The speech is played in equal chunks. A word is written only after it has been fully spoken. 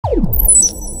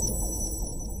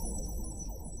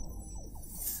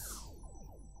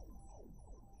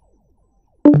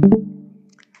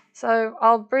So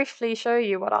I'll briefly show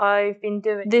you what I've been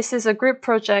doing. This is a group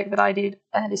project that I did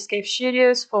at Escape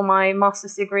Studios for my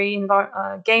master's degree in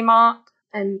game art,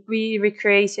 and we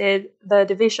recreated the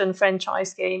Division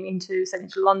franchise game set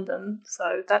into London.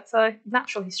 So that's a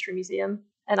natural history museum,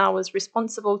 and I was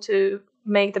responsible to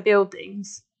make the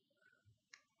buildings.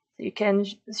 So you can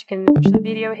watch the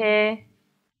video here.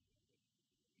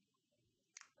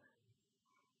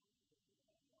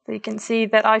 So you can see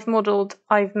that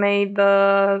I've made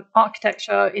the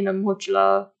architecture in a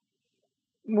modular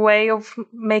way of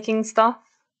making stuff.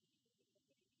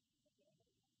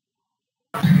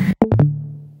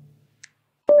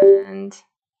 And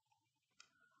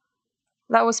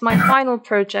that was my final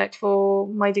project for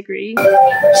my degree.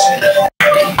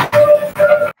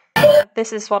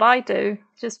 This is what I do,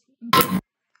 just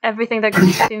everything that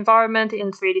goes to the environment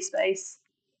in 3D space.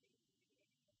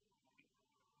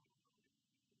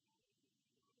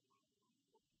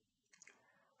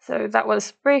 So that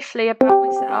was briefly about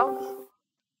myself.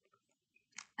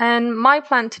 And my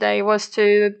plan today was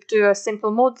to do a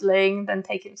simple modeling, then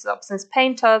take it to Substance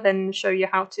Painter, then show you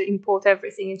how to import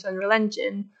everything into Unreal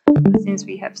Engine. But since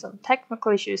we have some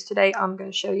technical issues today, I'm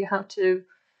going to show you how to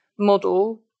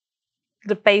model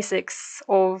the basics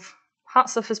of hard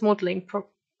surface modeling,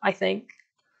 I think.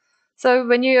 So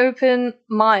when you open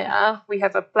Maya, we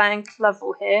have a blank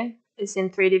level here. It's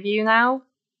in 3D view now.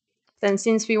 Then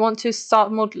since we want to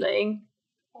start modeling,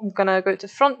 I'm going to go to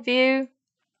front view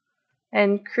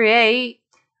and create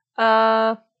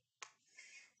a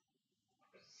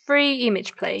free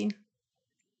image plane.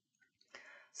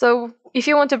 So if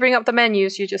you want to bring up the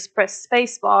menus, you just press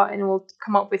spacebar and it will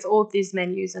come up with all these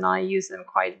menus, and I use them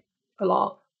quite a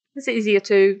lot. It's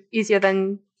easier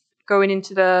than going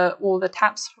into all the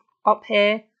tabs up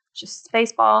here. Just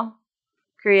spacebar,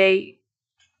 create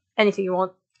anything you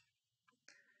want.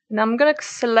 And I'm going to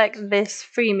select this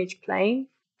free image plane.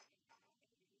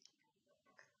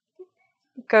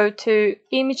 Go to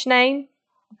image name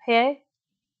here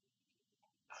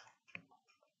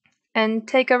and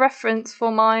take a reference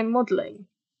for my modeling.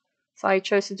 So I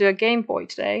chose to do a Game Boy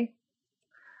today.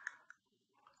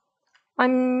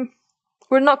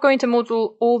 We're not going to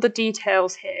model all the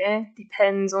details here.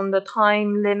 Depends on the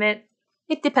time limit.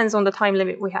 It depends on the time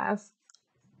limit we have.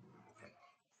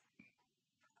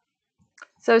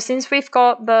 So since we've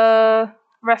got the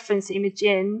reference image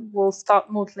in, we'll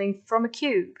start modeling from a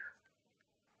cube.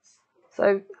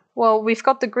 So, well, we've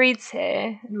got the grids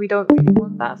here, and we don't really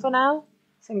want that for now.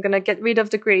 So I'm going to get rid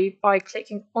of the grid by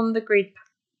clicking on the grid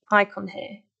icon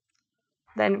here.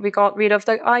 Then we got rid of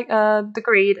the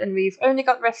grid, and we've only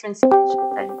got reference image,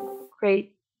 and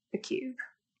create the cube.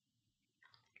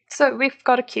 So we've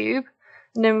got a cube,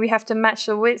 and then we have to match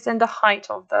the width and the height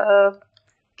of the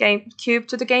cube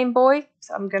to the Game Boy.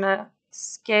 So I'm gonna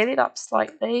scale it up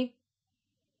slightly,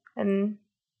 and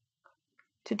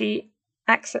to the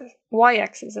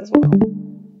y-axis as well.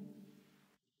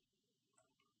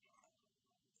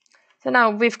 So now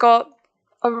we've got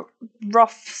a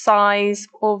rough size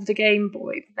of the Game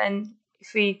Boy. Then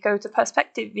if we go to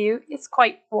perspective view, it's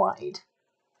quite wide.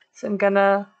 So I'm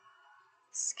gonna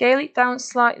scale it down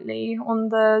slightly on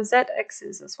the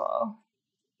z-axis as well.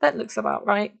 That looks about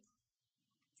right.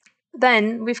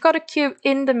 Then we've got a cube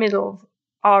in the middle of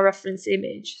our reference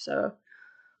image, so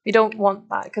we don't want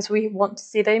that because we want to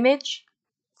see the image.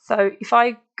 So if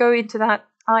I go into that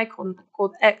icon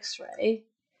called X-ray,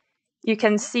 you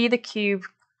can see the cube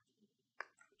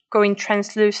going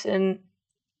translucent,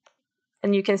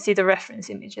 and you can see the reference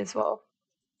image as well.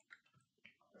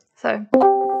 So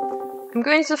I'm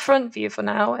going to the front view for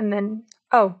now, and then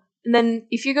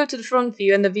if you go to the front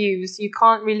view and the views, you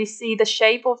can't really see the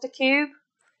shape of the cube.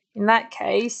 In that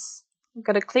case, I'm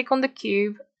going to click on the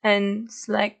cube and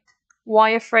select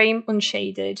wireframe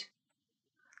unshaded.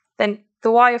 Then the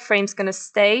wireframe is going to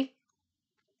stay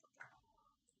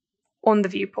on the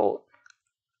viewport.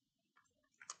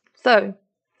 So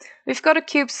we've got a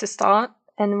cube to start,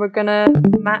 and we're going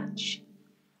to match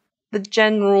the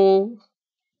general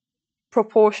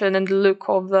proportion and look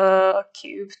of the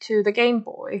cube to the Game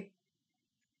Boy,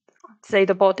 say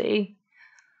the body.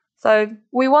 So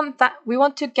we want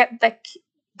to get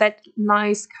that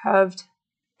nice curved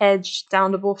edge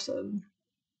down the bottom.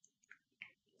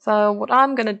 So what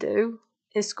I'm going to do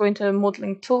is go into the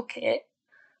modeling toolkit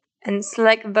and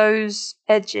select those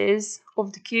edges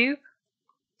of the cube.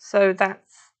 So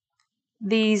that's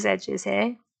these edges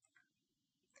here,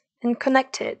 and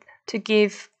connect it to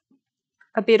give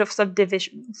a bit of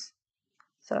subdivisions.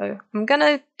 So I'm going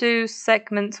to do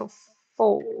segments of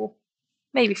 4,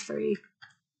 maybe 3,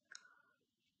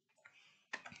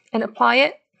 and apply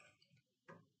it.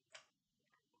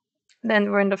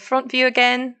 Then we're in the front view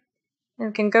again, and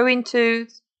we can go into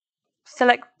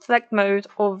select mode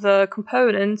of the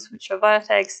components, which are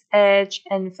vertex, edge,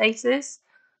 and faces.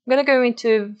 I'm going to go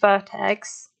into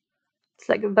vertex,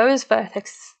 select those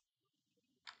vertex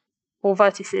or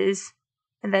vertices,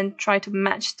 and then try to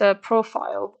match the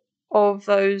profile of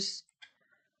the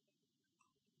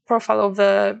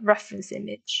reference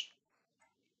image.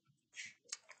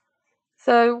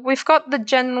 So we've got the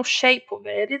general shape of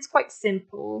it. It's quite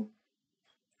simple.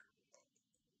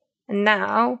 And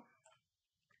now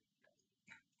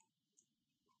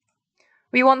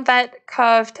we want that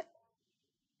curved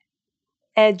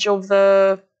edge of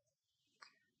the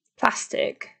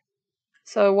plastic.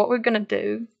 So what we're going to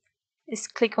do is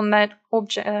click on that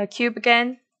object cube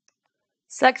again,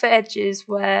 select the edges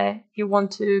where you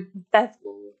want to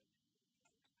bevel,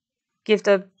 give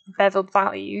the beveled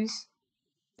values.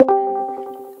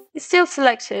 It's still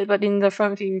selected, but in the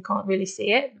front view you can't really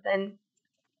see it. Then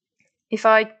if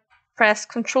I press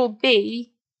Ctrl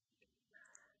B,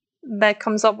 that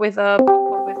comes up with a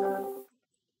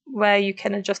where you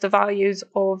can adjust the values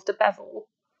of the bevel.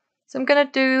 So I'm going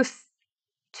to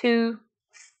do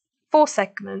 4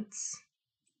 segments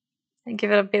and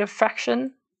give it a bit of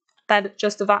fraction that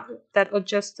adjust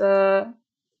the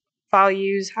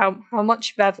values, how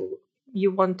much bevel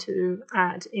you want to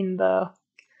add in the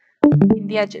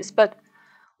edges. But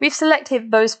we've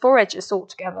selected those 4 edges all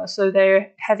together, so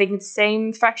they're having the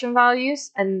same fraction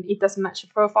values and it doesn't match the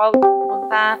profile. We don't want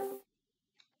that.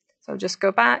 So just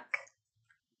go back,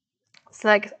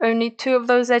 select only 2 of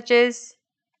those edges.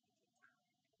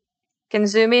 You can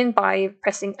zoom in by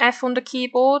pressing F on the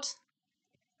keyboard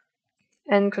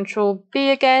and Ctrl B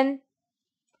again.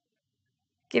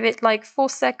 Give it like 4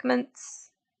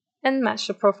 segments and match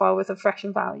the profile with a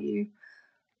fraction value.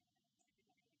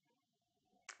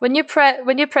 When you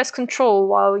press Control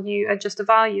while you adjust the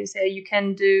values here, you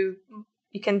can do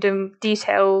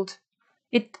detailed.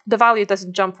 The value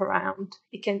doesn't jump around.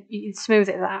 You smooth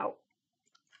it out.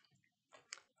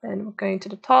 Then we're going to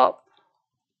the top,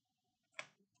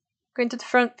 going to the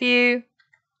front view.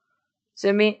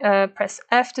 Zoom in. Press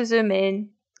F to zoom in.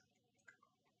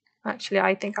 Actually,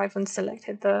 I think I've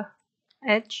unselected the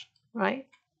edge. Right.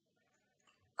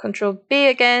 Control B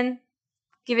again.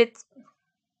 Give it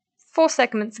 4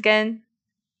 segments again,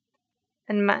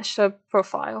 and match the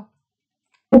profile.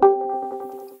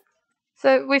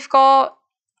 So we've got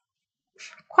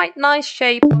quite nice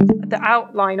shape of the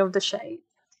outline of the shape.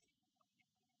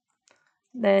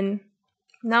 Then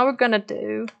now what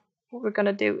we're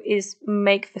gonna do is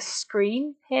make the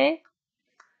screen here,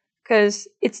 because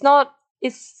it's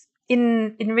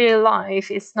in real life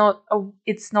it's not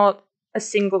a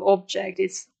single object.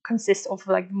 It consists of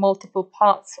like multiple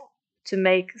parts to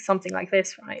make something like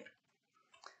this, right?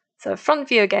 So front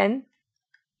view again.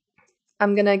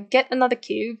 I'm gonna get another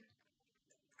cube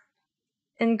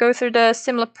and go through the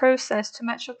similar process to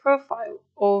match the profile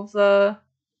of the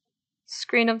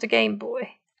screen of the Game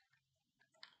Boy.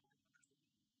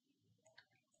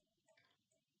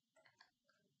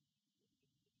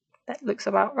 That looks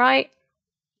about right.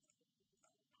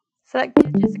 Select the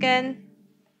edges again,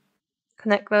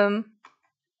 connect them,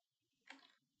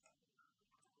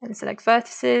 and select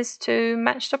vertices to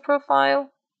match the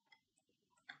profile.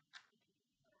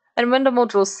 And when the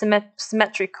model is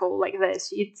symmetrical like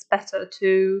this, it's better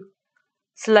to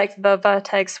select the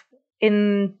vertex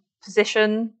in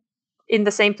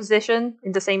the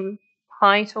same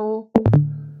height, or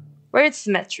where it's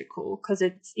symmetrical, because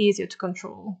it's easier to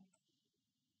control.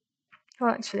 Well,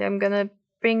 actually, I'm gonna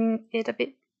bring it a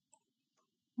bit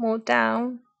more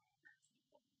down.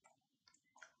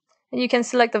 And you can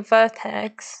select the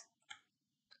vertex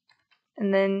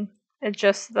and then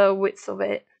adjust the width of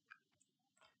it.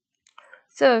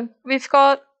 So we've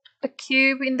got a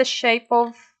cube in the shape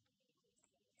of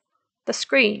the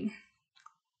screen.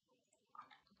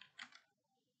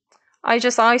 I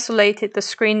just isolated the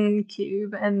screen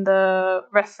cube and the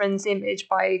reference image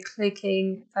by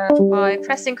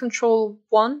pressing Ctrl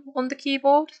 1 on the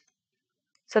keyboard,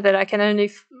 so that I can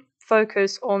only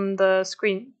focus on the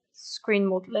screen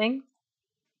modeling.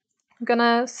 I'm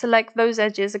gonna select those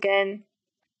edges again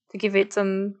to give it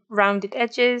some rounded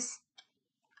edges.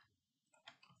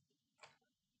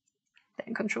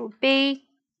 Then Ctrl B.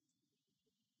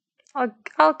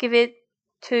 I'll give it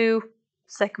 2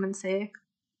 segments here,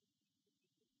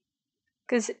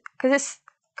 because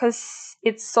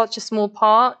it's such a small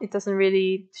part. It doesn't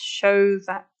really show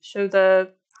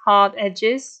the hard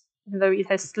edges, even though it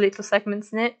has little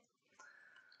segments in it.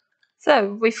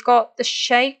 So we've got the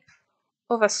shape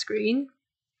of a screen.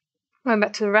 Going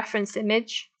back to the reference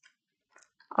image,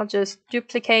 I'll just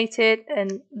duplicate it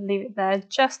and leave it there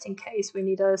just in case we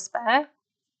need a spare.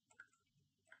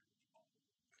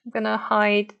 I'm gonna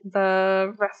hide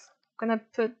the I'm gonna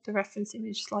put the reference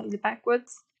image slightly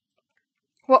backwards.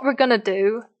 What we're gonna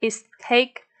do is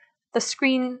take the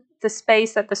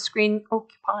space that the screen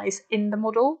occupies in the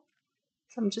model.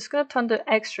 So I'm just gonna turn the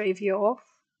X-ray view off.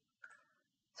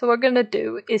 So what we're gonna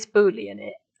do is Boolean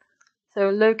it.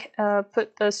 So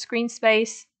put the screen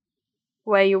space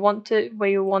where you want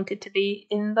it to be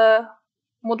in the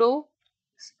model.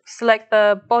 Select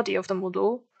the body of the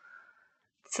model.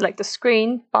 Select the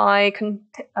screen by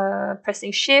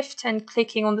pressing Shift and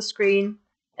clicking on the screen,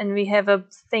 and we have a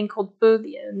thing called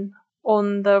Boolean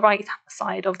on the right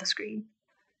side of the screen.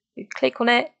 You click on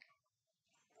it.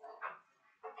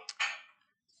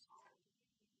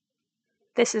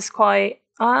 This is quite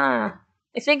I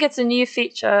think it's a new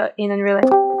feature in Unreal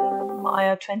Engine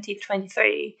Maya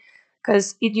 2023,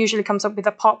 because it usually comes up with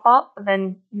a pop-up, but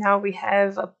then now we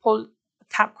have a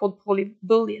tab called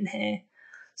Boolean here.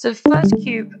 So the first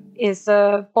cube is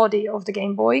the body of the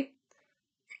Game Boy.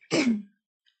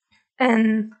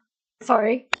 And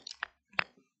sorry.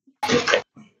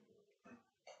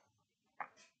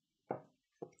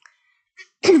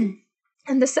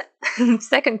 And the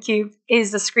second cube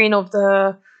is the screen of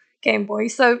the Game Boy.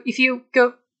 So if you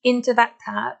go into that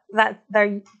tab,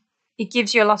 it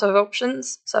gives you a lot of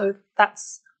options. So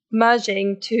that's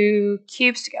merging two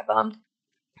cubes together.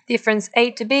 Difference A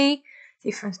to B,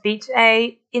 difference B to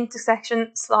A,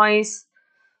 intersection, slice,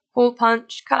 hole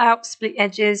punch, cut out, split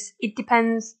edges. It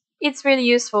depends. It's really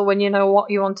useful when you know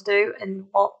what you want to do and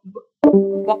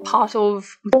what part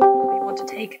of the model you want to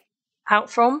take out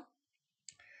from.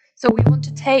 So we want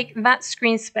to take that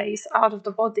screen space out of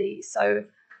the body. So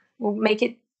we'll make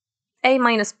it A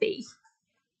minus B.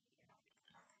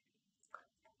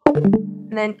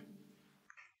 And then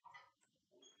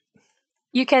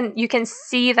you can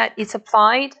see that it's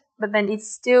applied, but then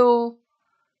it's still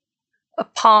a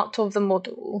part of the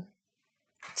model.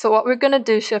 So what we're going to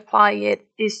do to apply it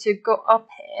is to go up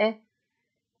here,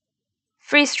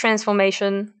 freeze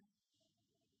transformation,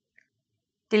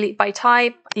 delete by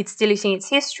type. It's deleting its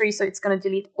history, so it's going to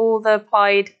delete all the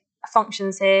applied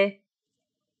functions here.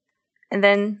 And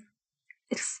then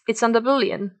it's under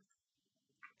Boolean.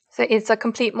 So it's a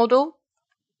complete model.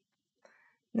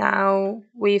 Now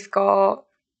we've got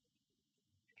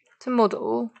to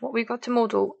model. What we've got to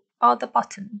model are the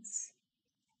buttons.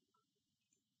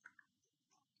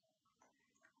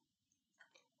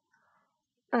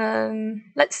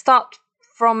 Let's start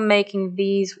from making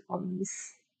these ones.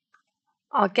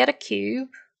 I'll get a cube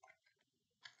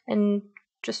and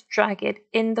just drag it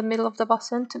in the middle of the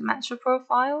button to match the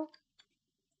profile.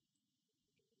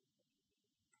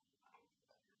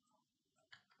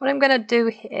 What I'm going to do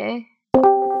here,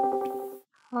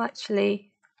 I'll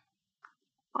actually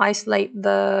isolate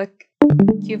the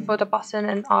cube for the button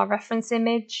and our reference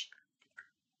image.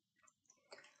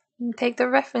 And take the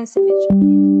reference image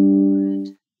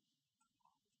forward.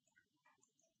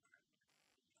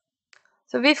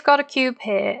 So we've got a cube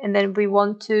here, and then we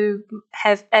want to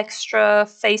have extra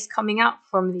face coming out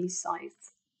from these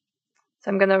sides.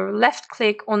 So I'm going to left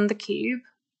click on the cube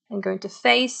and go into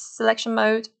face selection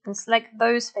mode and select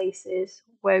those faces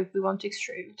where we want to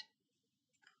extrude.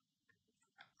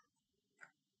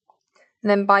 And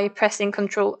then by pressing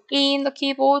Ctrl E in the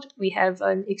keyboard, we have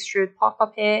an extrude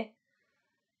pop-up here,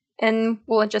 and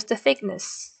we'll adjust the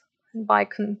thickness by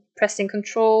pressing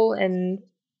Ctrl and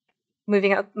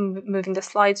moving the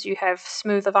slides. You have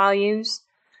smoother values,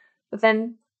 but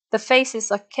then the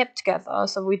faces are kept together,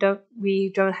 so we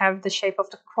don't have the shape of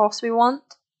the cross we want.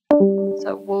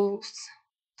 So we'll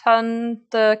turn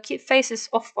the keep faces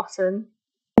off button,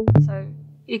 so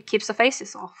it keeps the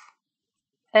faces off,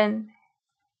 and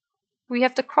we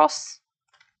have the cross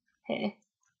here.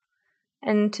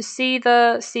 And to see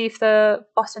if the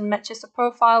button matches the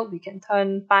profile, we can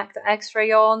turn back the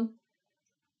X-ray on.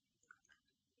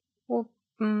 Well,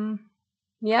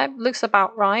 yeah, it looks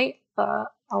about right,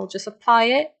 but I'll just apply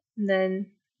it, and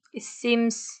then it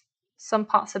seems some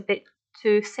parts a bit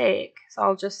too thick, so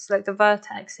I'll just select the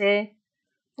vertex here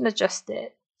and adjust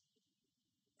it.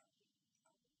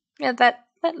 Yeah, that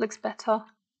looks better.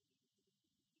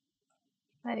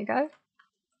 There you go.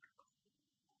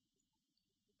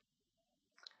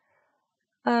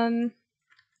 What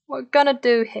we're gonna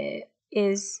do here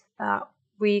is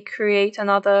we create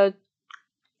another.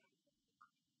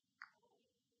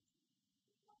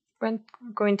 We're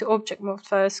going to object mode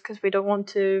first because we don't want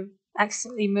to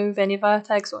accidentally move any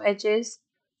vertex or edges.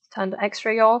 Turn the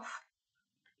X-ray off.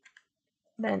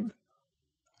 Then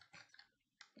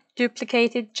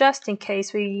duplicate it just in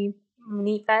case we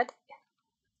knee pad.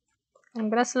 I'm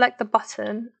going to select the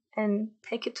button and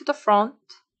take it to the front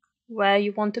where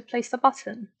you want to place the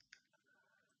button.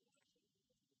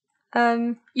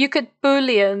 You could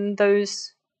boolean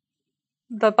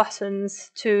the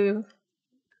buttons to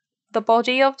the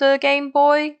body of the Game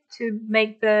Boy to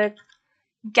make the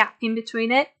gap in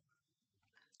between it.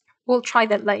 We'll try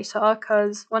that later,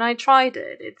 because when I tried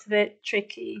it, it's a bit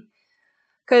tricky.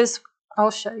 Because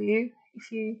I'll show you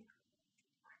if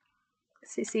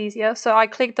it's easier. So I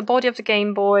click the body of the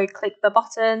Game Boy, click the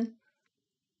button,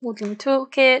 modeling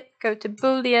toolkit, go to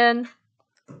Boolean.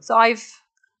 So I've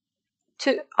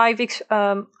took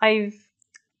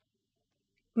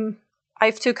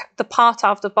the part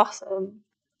of the button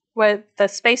where the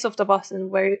space of the button,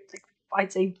 where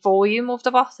I'd say volume of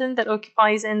the button that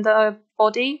occupies in the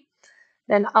body.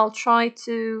 Then I'll try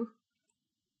to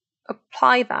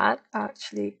apply that.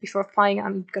 Actually, before applying it,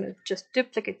 I'm going to just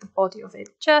duplicate the body of it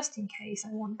just in case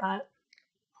I want that.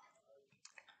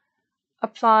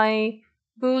 Apply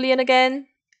Boolean again,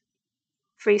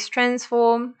 freeze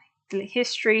transform, delete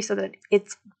history so that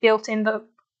it's built in the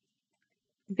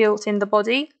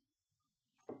body.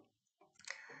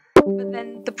 But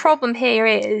then the problem here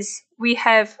is we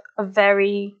have a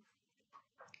very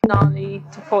gnarly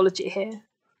topology here.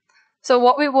 So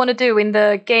what we want to do in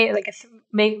the game, like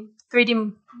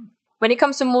 3D, when it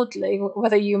comes to modeling,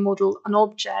 whether you model an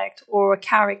object or a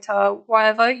character,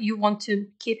 whatever, you want to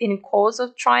keep in chords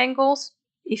of triangles.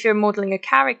 If you're modeling a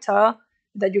character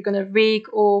that you're going to rig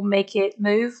or make it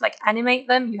move, like animate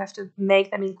them, you have to make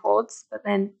them in chords. But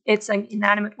then it's an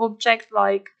inanimate object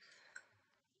like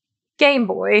Game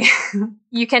Boy,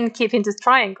 you can keep into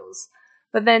triangles.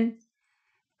 But then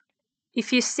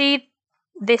if you see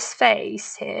this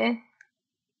face here,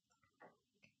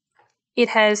 it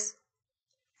has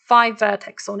 5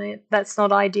 vertex on it. That's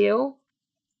not ideal.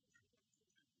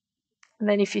 And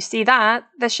then if you see that,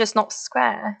 that's just not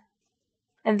square.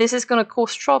 And this is going to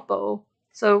cause trouble.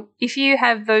 So if you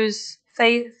have those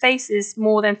faces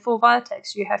more than 4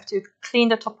 vertex, you have to clean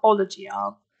the topology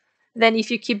up. Then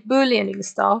if you keep booleaning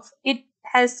stuff, it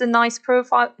has a nice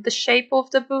profile. The shape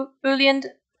of the boolean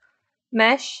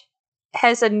mesh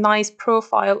has a nice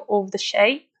profile of the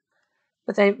shape.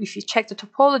 But then if you check the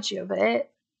topology of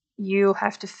it, you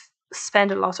have to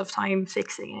spend a lot of time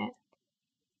fixing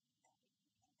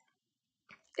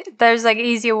it. There's like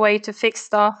easier way to fix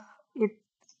stuff.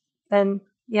 Then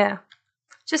yeah,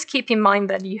 just keep in mind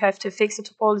that you have to fix the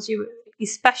topology,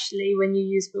 especially when you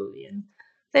use Boolean.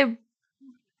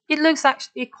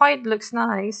 It quite looks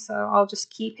nice, so I'll just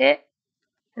keep it,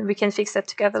 and we can fix that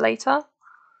together later.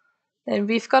 Then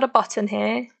we've got a button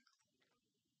here.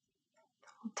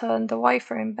 I'll turn the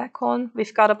wireframe back on.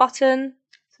 We've got a button.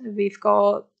 So we've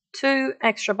got 2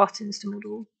 extra buttons to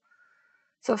model.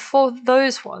 So for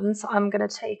those ones, I'm going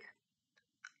to take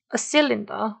a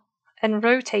cylinder and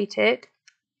rotate it.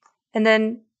 And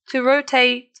then to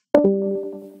rotate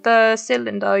the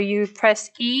cylinder, you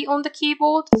press E on the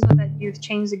keyboard so that you've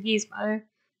changed the gizmo.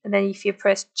 And then if you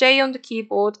press J on the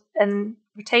keyboard and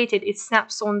rotate it, it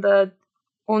snaps on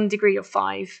degree of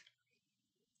 5.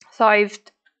 So I've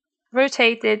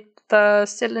rotated the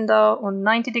cylinder on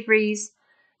 90 degrees.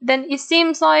 Then it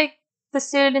seems like the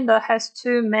cylinder has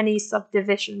too many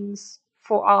subdivisions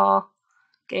for our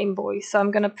Game Boy. So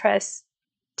I'm going to press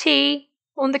T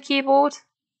on the keyboard,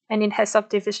 and it has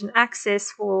subdivision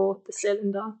axis for the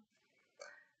cylinder.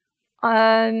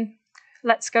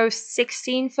 Let's go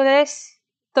 16 for this.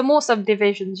 The more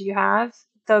subdivisions you have,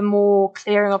 the more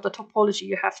clearing of the topology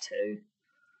you have to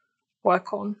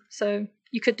work on. So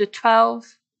you could do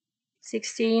 12,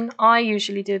 16. I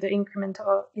usually do the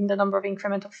incremental in the number of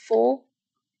increment of 4,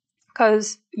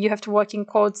 because you have to work in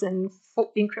chords, and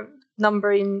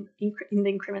number in the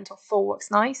increment of 4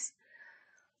 works nice.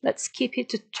 Let's keep it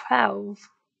to 12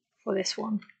 for this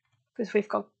one, because we've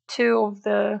got 2 of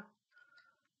the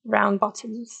round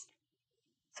buttons.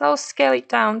 So I'll scale it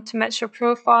down to match the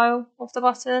profile of the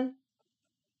button.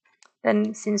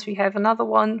 Then since we have another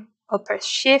one, I'll press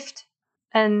Shift,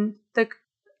 and it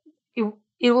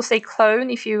will say clone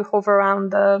if you hover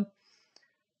around the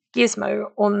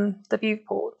gizmo on the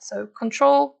viewport. So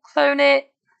Control, clone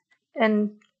it,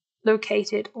 and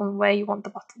locate it on where you want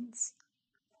the buttons.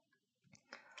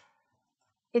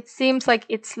 It seems like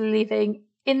it's living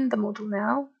in the model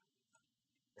now.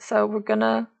 So we're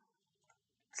gonna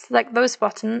select those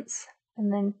buttons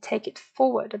and then take it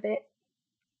forward a bit.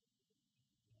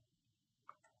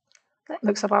 That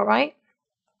looks about right.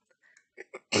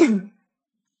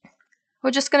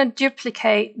 We're just going to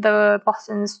duplicate the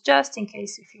buttons just in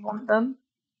case if you want them.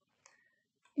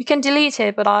 You can delete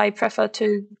it, but I prefer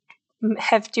to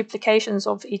have duplications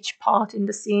of each part in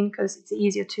the scene because it's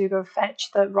easier to go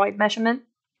fetch the right measurement.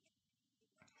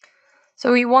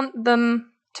 So we want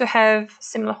them to have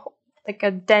similar, like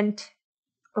a dent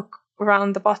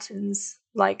around the buttons,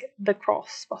 like the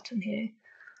cross button here.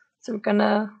 So we're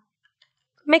gonna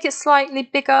make it slightly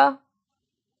bigger.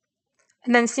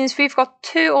 And then since we've got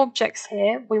two objects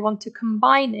here, we want to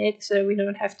combine it so we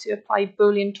don't have to apply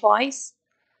Boolean twice.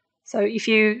 So if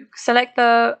you select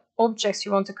the objects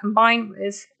you want to combine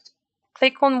with,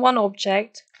 click on one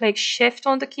object, click Shift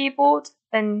on the keyboard,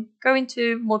 then go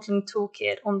into Modeling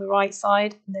Toolkit on the right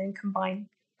side, and then combine.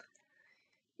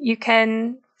 You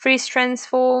can freeze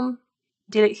transform,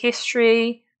 delete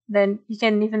history, then you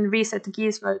can even reset the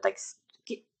gizmo, like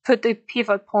put the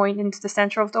pivot point into the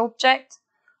center of the object.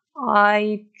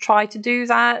 I try to do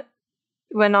that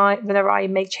whenever I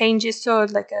make changes to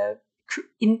it,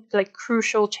 like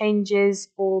crucial changes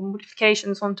or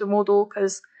modifications onto model,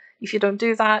 because if you don't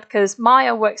do that, because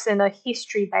Maya works in a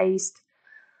history-based,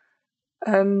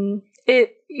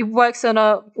 it works on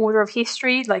a order of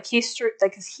history, like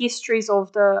histories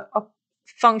of the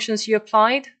functions you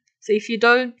applied. So if you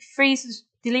don't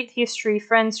delete history,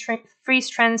 freeze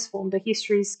transform, the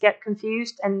histories get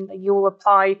confused and you'll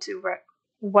apply to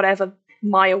whatever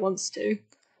Maya wants to.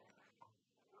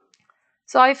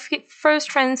 So I've hit froze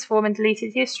transform and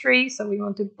deleted history, so we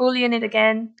want to Boolean it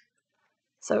again.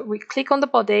 So we click on the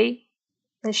body,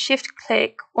 then shift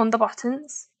click on the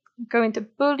buttons, go into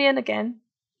Boolean again,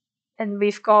 and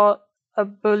we've got a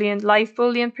live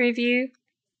Boolean preview.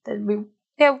 Then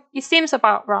it seems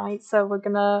about right, so we're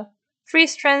gonna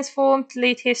freeze transform,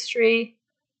 delete history.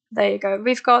 There you go.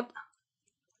 We've got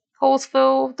holes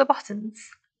for the buttons.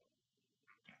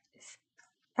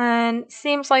 And it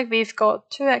seems like we've got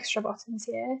two extra buttons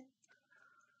here.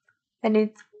 And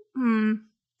it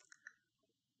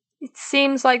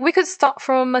seems like we could start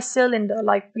from a cylinder,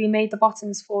 like we made the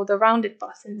buttons for the rounded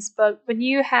buttons, but when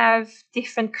you have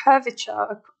different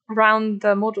curvature around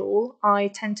the model, I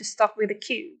tend to start with a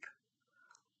cube.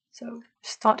 So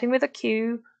starting with a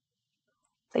cube,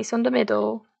 place on the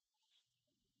middle,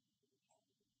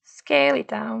 scale it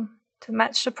down to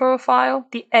match the profile,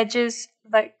 the edges,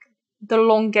 like the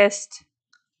longest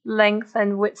length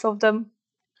and width of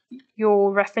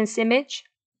your reference image.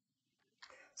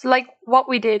 So like what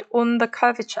we did on the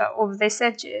curvature of these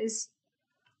edges,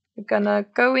 we're gonna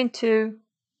go into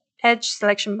edge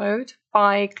selection mode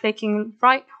by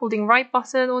holding right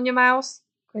button on your mouse,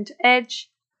 go into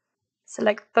edge,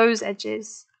 select those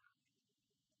edges.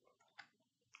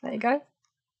 There you go.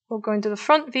 We'll go into the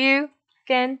front view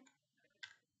again,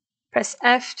 press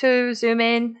F to zoom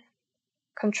in,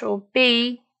 Control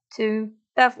B to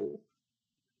bevel.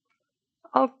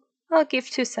 I'll give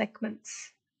 2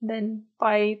 segments. Then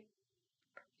by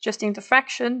adjusting the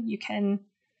fraction, you can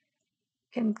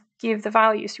give the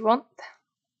values you want.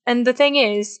 And the thing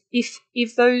is,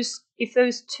 if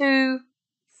those two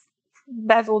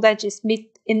beveled edges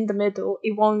meet in the middle,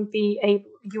 you won't be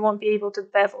able to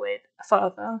bevel it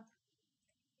further.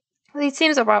 It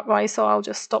seems about right, so I'll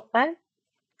just stop there.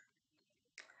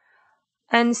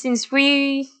 And since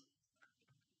we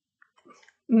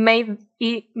made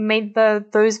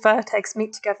those vertex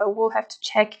meet together, we'll have to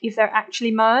check if they're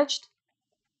actually merged.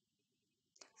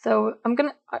 So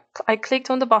I clicked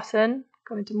on the button,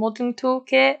 go into Modeling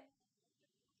Toolkit,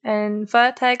 and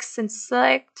vertex, and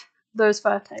select those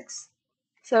vertex.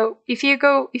 So if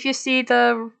you see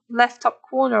the left top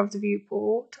corner of the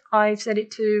viewport, I've set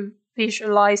it to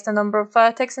visualize the number of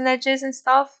vertex and edges and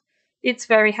stuff. It's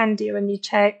very handy when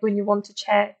you want to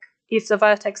check if the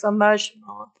vertex are merged or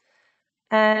not.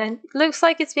 And it looks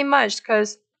like it's been merged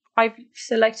because I've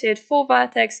selected 4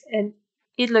 vertex and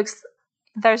it looks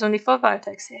there's only 4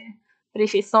 vertex here. But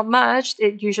if it's not merged,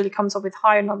 it usually comes up with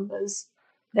higher numbers.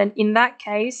 Then in that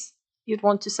case, you'd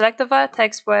want to select the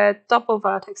vertex where double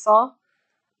vertex are.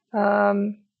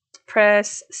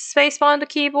 Press spacebar on the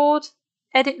keyboard,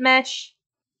 edit mesh,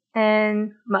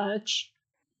 and merge.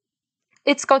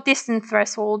 It's got distance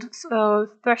threshold,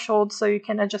 so you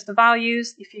can adjust the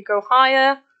values. If you go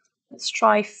higher, let's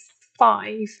try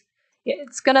 5. Yeah,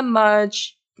 it's gonna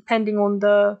merge depending on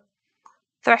the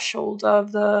threshold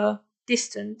of the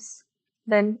distance.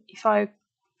 Then if I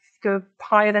go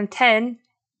higher than 10,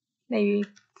 maybe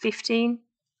 15.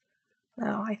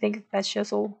 No, I think that's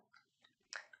just all.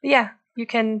 But yeah, you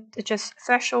can adjust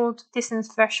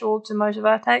distance threshold to merge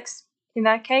vertex in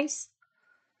that case.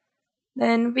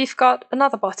 Then we've got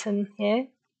another button here.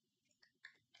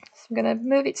 So I'm going to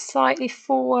move it slightly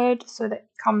forward so that it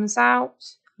comes out,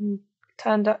 and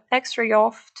turn the X-ray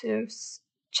off to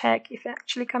check if it's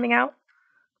actually coming out.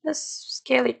 Let's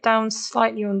scale it down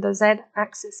slightly on the Z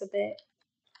axis a bit.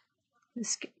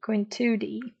 It's going too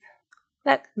deep.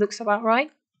 That looks about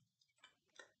right.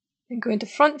 Then go into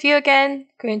front view again,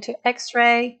 go into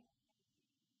X-ray.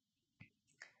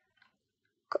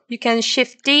 You can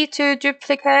Shift D to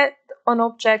duplicate an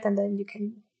object, and then you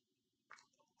can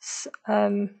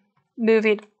move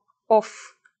it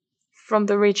off from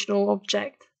the original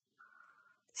object.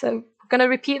 So we're going to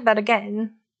repeat that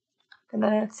again. I'm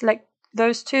going to select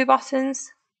those two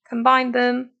buttons, combine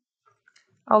them.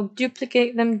 I'll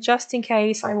duplicate them just in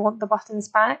case I want the buttons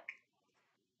back.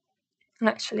 And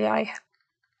actually,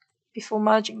 before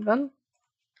merging them,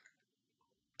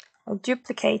 I'll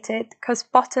duplicate it because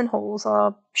buttonholes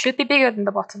should be bigger than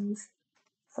the buttons.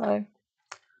 So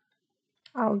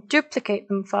I'll duplicate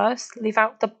them first, leave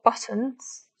out the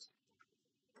buttons,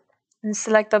 and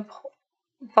select the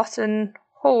button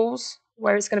holes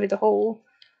where it's going to be the hole.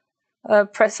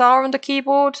 Press R on the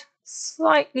keyboard,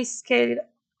 slightly scale it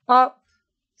up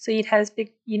so it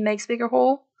makes bigger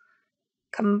hole.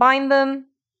 Combine them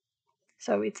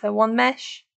so it's a one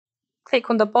mesh. Click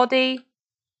on the body,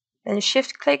 then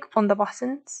shift click on the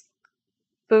buttons.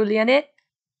 Boolean it.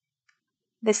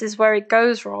 This is where it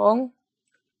goes wrong.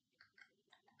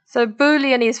 So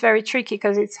Boolean is very tricky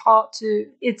because it's hard to.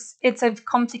 It's a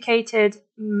complicated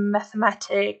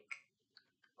mathematic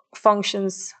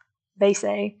functions, they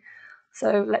say.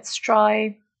 So let's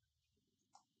try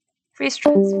freeze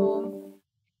transform.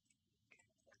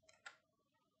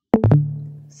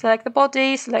 Select the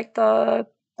body, select the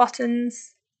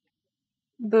buttons,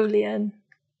 Boolean.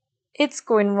 It's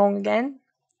going wrong again.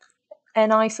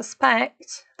 And I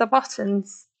suspect the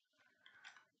buttons.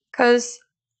 Because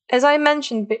as I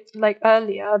mentioned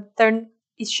earlier,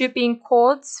 it should be in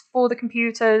chords for the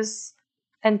computers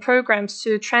and programs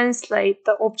to translate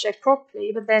the object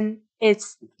properly, but then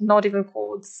it's not even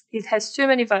chords. It has too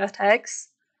many vertex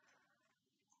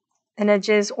and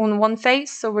edges on one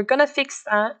face, so we're going to fix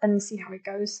that and see how it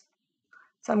goes.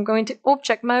 So I'm going to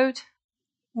object mode,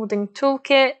 modeling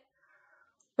toolkit.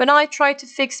 When I try to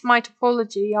fix my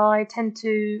topology, I tend to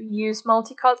use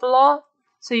multi-cut a lot,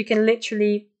 so you can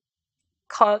literally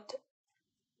cut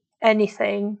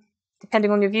anything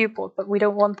depending on your viewport, but we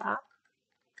don't want that.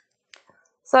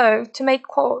 So to make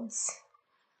quads,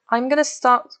 I'm going to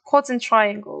start quads and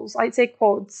triangles. I'd say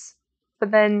quads,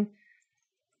 but then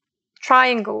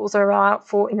triangles are out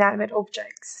for inanimate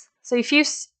objects. So if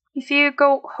you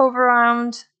go hover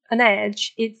around an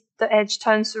edge, the edge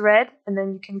turns to red, and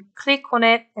then you can click on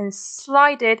it and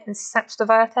slide it and snap to the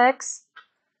vertex.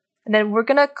 And then we're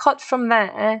going to cut from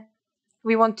there.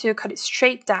 We want to cut it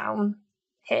straight down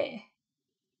here.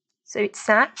 So it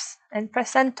snaps, and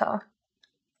press enter.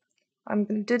 I'm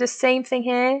going to do the same thing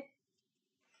here.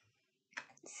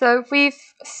 So we've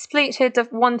split it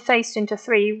of one face into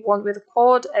three, one with a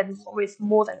chord and with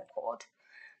more than a chord.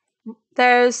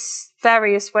 There's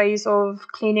various ways of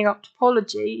cleaning up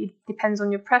topology. It depends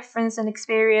on your preference and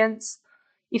experience.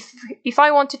 If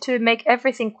I wanted to make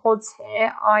everything quads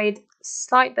here, I'd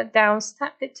slide that down,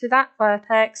 snap it to that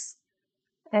vertex,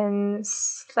 and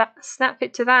snap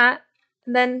it to that,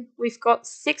 and then we've got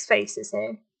 6 faces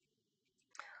here.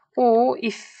 Or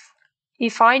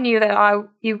if I knew that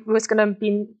it was going to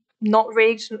be not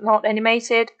rigged, not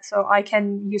animated, so I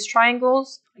can use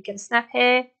triangles. I can snap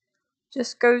here,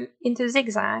 just go into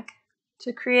zigzag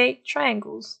to create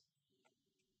triangles.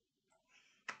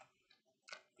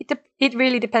 It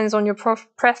really depends on your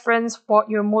preference, what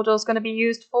your model is going to be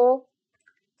used for.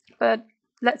 But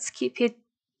let's keep it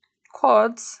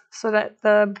quads so that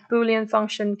the Boolean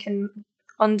function can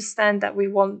understand that we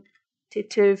want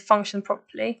it to function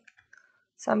properly.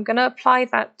 So I'm going to apply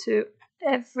that to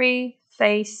every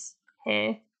face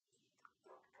here.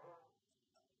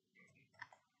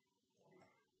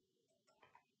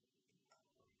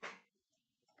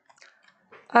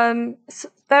 So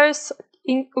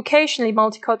occasionally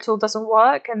multi-cut tool doesn't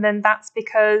work, and then that's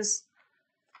because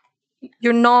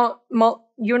you're not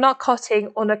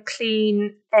cutting on a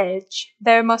clean edge.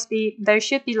 There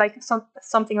should be like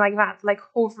something like that, like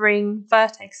hovering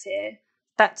vertex here.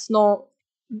 That's not,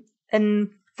 and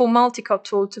for multi-cut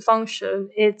tool to function,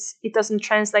 it doesn't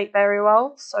translate very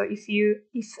well. So if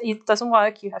it doesn't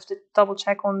work, you have to double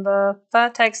check on the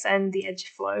vertex and the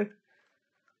edge flow.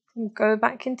 Go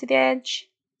back into the edge,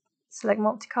 select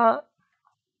multi-cut.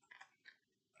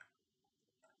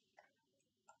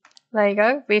 There you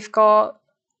go. We've got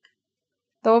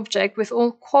the object with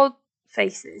all quad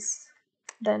faces.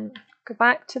 Then go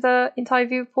back to the entire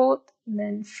viewport, and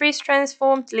then freeze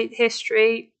transform, delete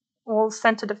history, all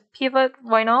center the pivot,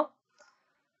 why not?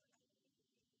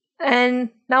 And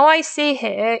now I see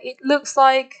here, it looks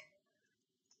like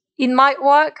It might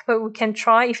work, but we can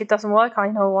try. If it doesn't work, I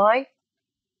know why.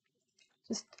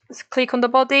 Just click on the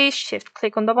body, shift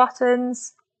click on the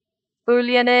buttons,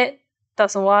 boolean it,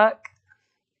 doesn't work.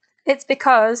 It's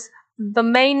because the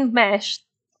main mesh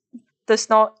is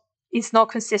not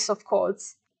consist of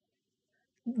chords.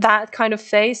 That kind of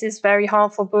face is very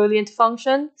hard for boolean to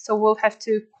function, so we'll have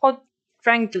to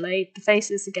quadrangulate the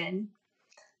faces again.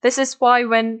 This is why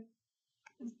when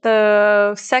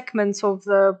the segments of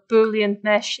the boolean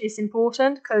mesh is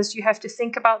important, because you have to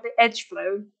think about the edge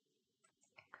flow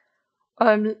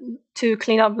to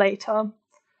clean up later.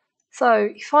 So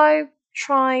if I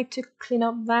try to clean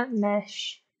up that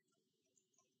mesh,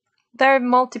 there are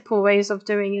multiple ways of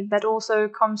doing it. That also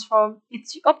comes from,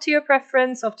 it's up to your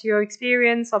preference, up to your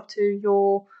experience, up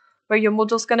to where your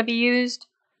model's going to be used.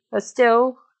 But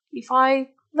still,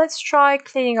 let's try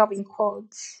cleaning up in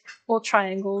quads or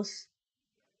triangles.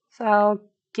 So I'll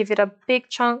give it a big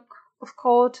chunk of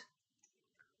chord.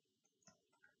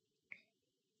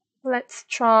 Let's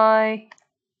try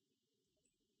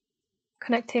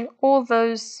connecting all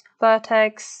those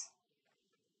vertex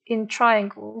in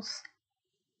triangles.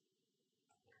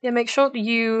 Yeah, make sure that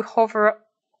you hover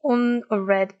on a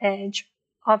red edge,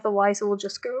 otherwise it will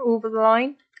just go over the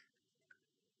line.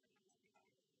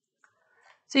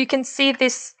 So you can see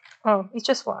this, oh, it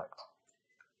just worked.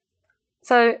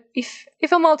 So if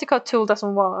a multicut tool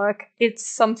doesn't work, it's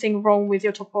something wrong with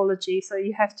your topology, so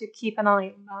you have to keep an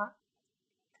eye on that.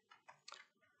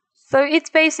 So it's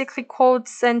basically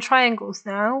quads and triangles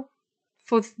now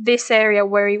for this area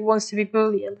where it wants to be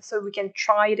Boolean, so we can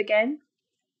try it again.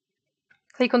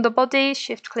 Click on the body,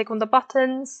 shift click on the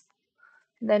buttons,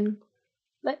 and then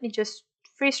let me just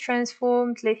freeze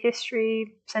transform, delete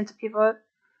history, center pivot.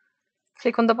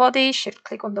 Click on the body, shift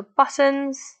click on the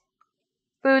buttons,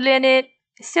 Boolean it.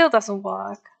 It still doesn't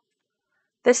work.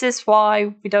 This is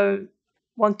why we don't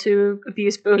want to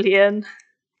abuse Boolean.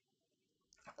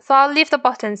 So I'll leave the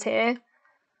buttons here,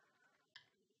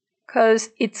 because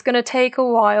it's going to take a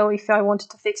while if I wanted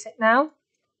to fix it now.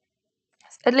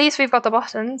 At least we've got the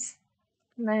buttons.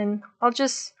 And then I'll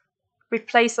just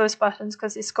replace those buttons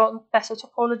because it's got better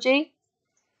topology.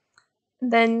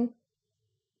 And then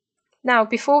now,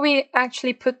 before we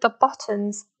actually put the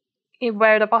buttons in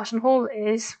where the buttonhole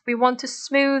is, we want to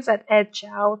smooth that edge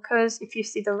out, because if you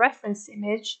see the reference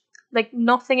image, like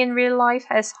nothing in real life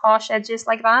has harsh edges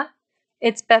like that.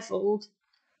 It's beveled.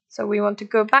 So we want to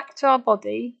go back to our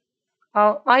body.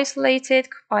 I'll isolate it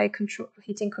by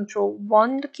hitting Control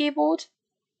 1 on the keyboard.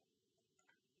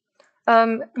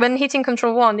 When hitting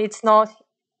Control 1, it's not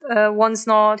one's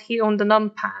not hit on the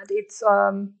numpad. It's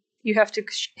you have to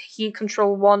hit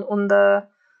Control 1 on the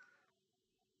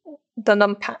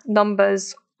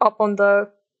numbers up on the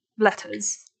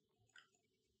letters.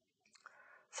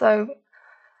 So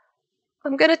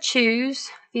I'm going to choose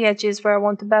the edges where I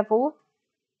want to bevel.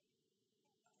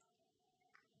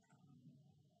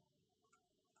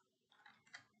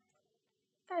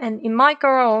 And it might go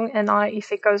wrong, and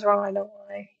if it goes wrong, I know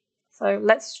why. So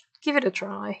let's give it a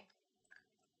try.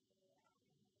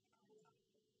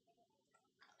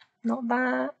 Not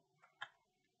that.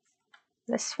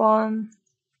 This one.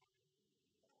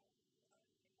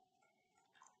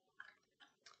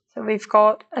 So we've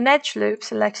got an edge loop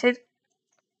selected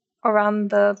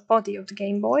around the body of the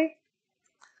Game Boy.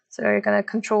 So we're going to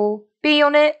Control B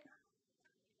on it.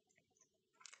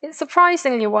 It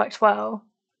surprisingly worked well.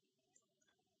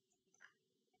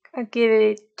 I'll give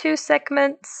it 2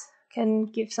 segments, can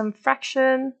give some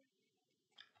fraction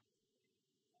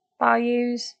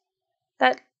values.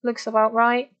 That looks about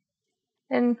right.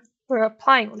 And we're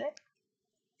applying on it.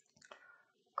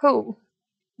 Cool.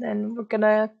 Then we're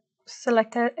gonna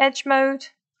select an edge mode,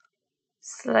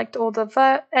 select all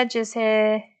the edges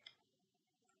here.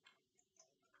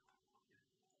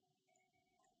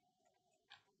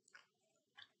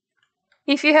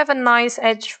 If you have a nice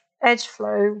edge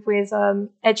flow with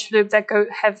edge loop that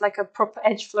have like a proper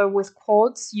edge flow with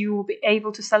chords, you will be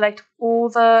able to select all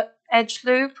the edge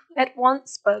loop at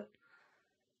once, but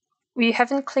we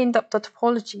haven't cleaned up the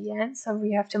topology yet, so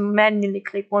we have to manually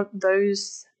click one of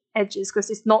those edges because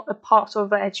it's not a part of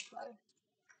the edge flow.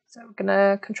 So we're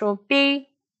gonna Control B,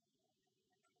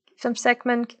 give some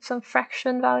segment, give some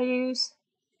fraction values,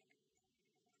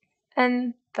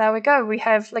 and there we go. We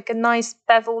have like a nice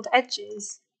beveled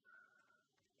edges.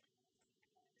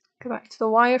 Go back to the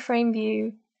wireframe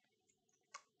view,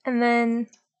 and then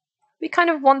we kind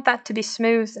of want that to be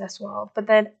smooth as well. But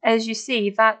then, as you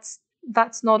see, that's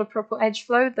not a proper edge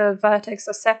flow. The vertex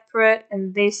are separate,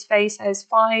 and this face has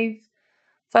 5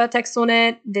 vertex on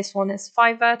it. This one has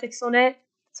 5 vertex on it.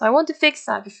 So I want to fix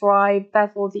that before I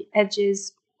bevel the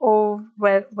edges or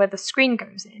where the screen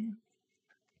goes in.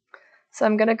 So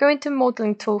I'm going to go into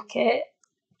Modeling Toolkit,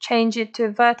 change it to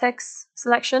Vertex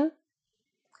Selection.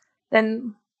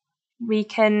 Then we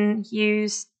can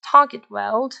use Target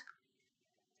Weld.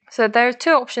 So there are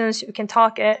two options you can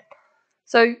target.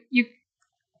 So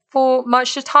for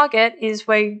Merge to Target is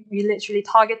where you literally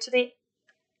target to the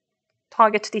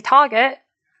target,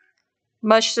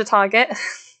 merge to target,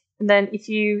 and then if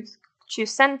you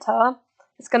choose center,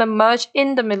 it's going to merge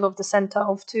in the middle of the center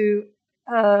of two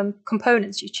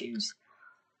components you choose.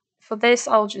 For this,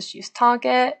 I'll just use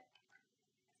target.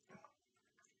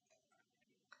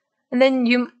 And then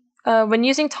when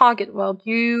using target weld,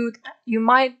 you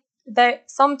might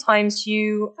sometimes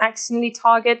you accidentally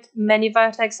target many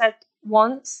vertex at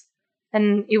once,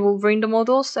 and it will ruin the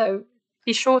model. So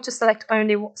be sure to select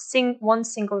only one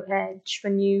single edge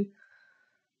when you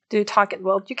do target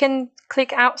weld. You can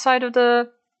click outside of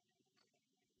the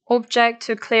object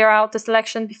to clear out the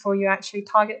selection before you actually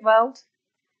target weld.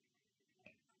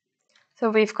 So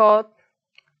we've got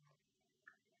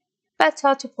better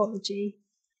topology.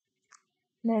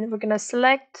 And then we're going to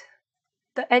select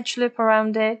the edge loop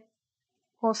around it.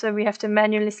 Also, we have to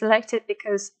manually select it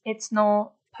because it's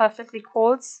not perfectly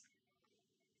quartz.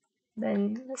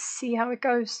 Then let's see how it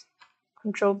goes.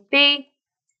 Control B.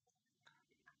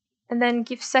 And then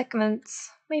give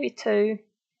segments, maybe 2.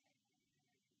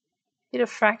 Bit of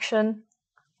fraction.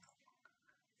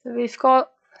 So we've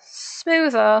got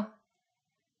smoother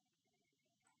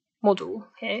model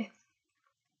here.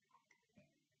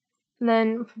 And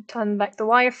then turn back the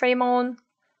wireframe on.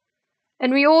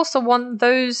 And we also want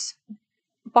those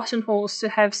buttonholes to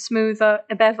have smoother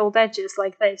beveled edges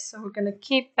like this. So we're going to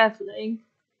keep beveling.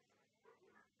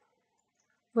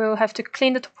 We'll have to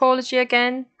clean the topology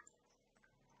again.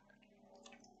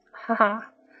 Haha.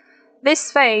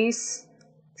 This face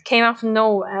came out of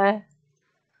nowhere.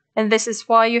 And this is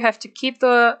why you have to keep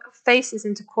the faces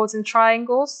into chords and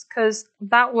triangles, because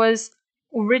that was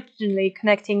originally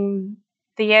connecting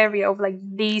the area of like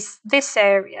this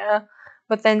area,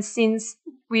 but then since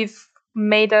we've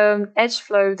made an edge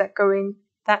flow that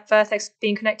that vertex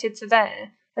being connected to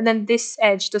there, and then this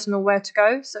edge doesn't know where to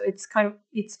go, so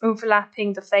it's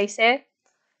overlapping the face here.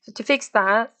 So to fix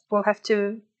that, we'll have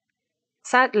to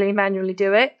sadly manually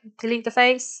do it. Delete the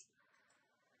face.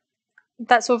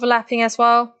 That's overlapping as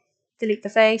well. Delete the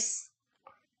face.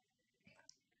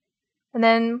 And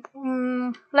then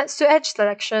let's do edge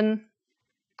selection.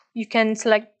 You can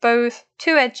select both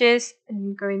two edges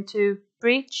and go into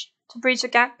bridge to bridge the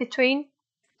gap between.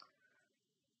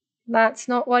 That's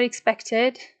not what I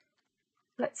expected.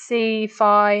 Let's see if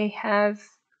I have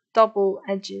double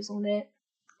edges on it.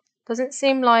 Doesn't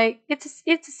seem like it's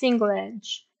a single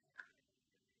edge.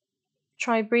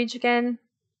 Try bridge again.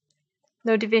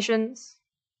 No divisions.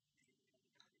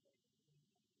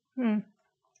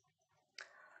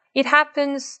 It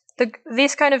happens.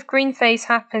 This kind of green face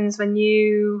happens when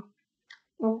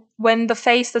the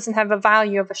face doesn't have a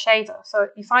value of a shader. So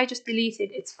if I just delete it,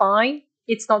 it's fine.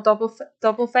 It's not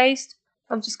double faced.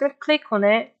 I'm just going to click on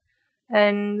it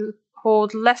and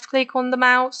hold left click on the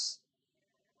mouse,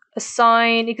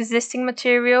 assign existing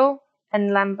material,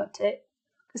 and Lambert it.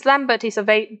 Because Lambert is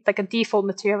like a default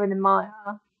material in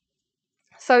Maya.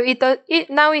 So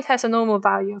now it has a normal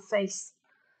value of face.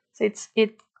 So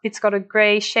it's got a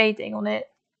grey shading on it.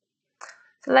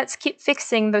 So let's keep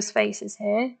fixing those faces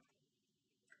here.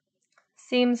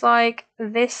 Seems like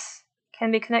this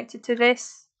can be connected to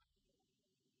this.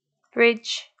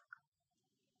 Bridge.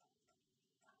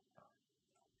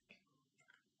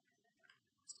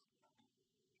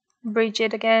 Bridge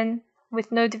it again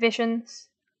with no divisions.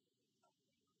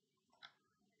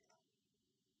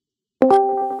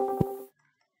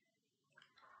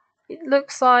 It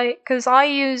looks like, because I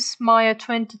use Maya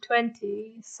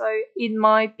 2020, so it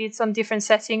might be some different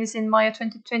settings in Maya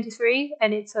 2023,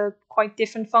 and it's a quite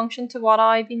different function to what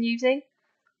I've been using.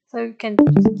 So you can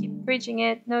just keep bridging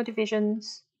it, no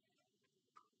divisions.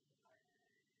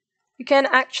 You can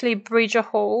actually bridge a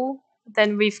hole.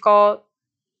 Then we've got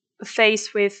a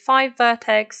face with 5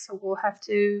 vertex, so we'll have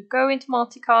to go into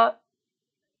multicut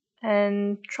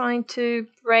and trying to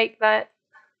break that.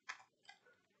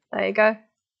 There you go.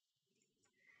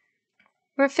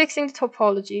 We're fixing the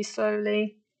topology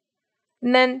slowly.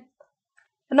 And then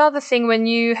another thing when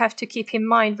you have to keep in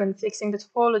mind when fixing the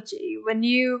topology,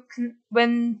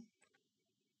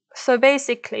 so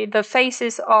basically the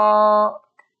faces are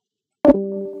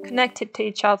connected to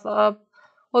each other,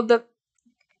 or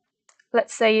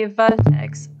let's say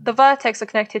the vertex are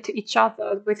connected to each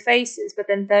other with faces, but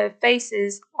then the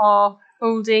faces are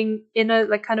holding in a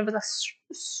like kind of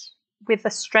with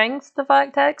a strength the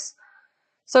vertex.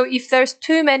 So if there's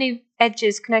too many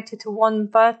edges connected to one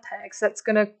vertex, that's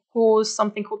going to cause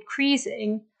something called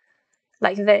creasing,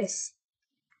 like this.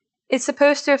 It's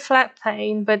supposed to be a flat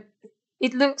plane, but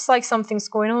it looks like something's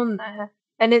going on there,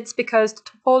 and it's because the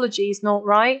topology is not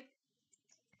right.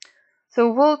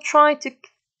 So we'll try to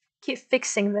keep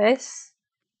fixing this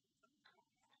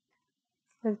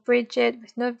with Bridget,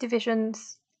 with no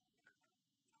divisions.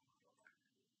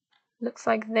 Looks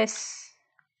like this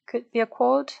could be a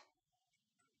chord.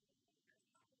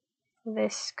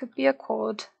 This could be a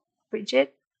chord.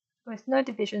 Bridget with no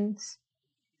divisions.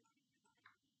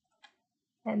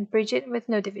 And Bridget with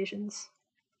no divisions.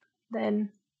 Then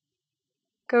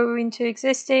go into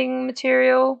existing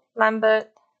material, Lambert.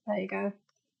 There you go.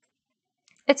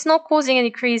 It's not causing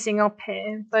any creasing up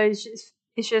here, but it's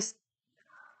just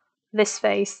this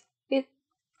face.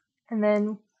 And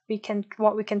then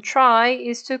what we can try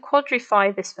is to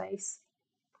quadrify this face.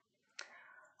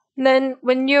 And then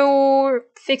when you're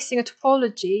fixing a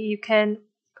topology, you can,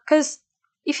 because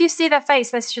if you see that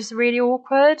face, that's just really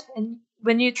awkward. And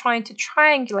when you're trying to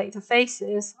triangulate the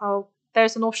faces,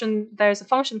 there's a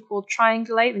function called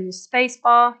triangulate. When you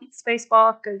spacebar, hit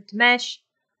spacebar, go to mesh,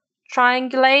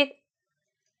 triangulate.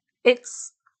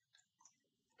 It's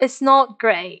not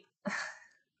great.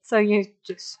 So you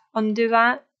just undo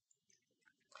that.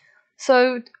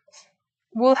 So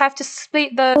we'll have to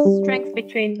split the strength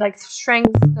between,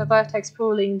 the vertex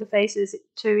pulling the faces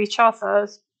to each other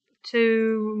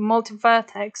to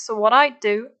multi-vertex. So what I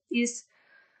do is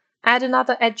add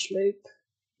another edge loop.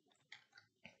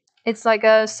 It's like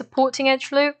a supporting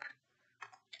edge loop.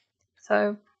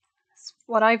 So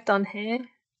what I've done here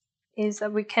is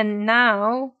that we can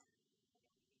now,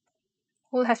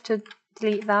 we'll have to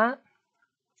delete that.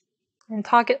 And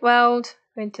target weld,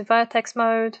 go into vertex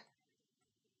mode.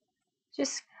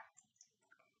 Just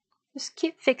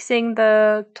keep fixing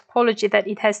the topology that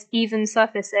it has even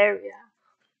surface area.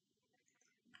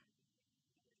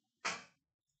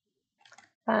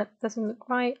 That doesn't look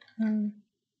right.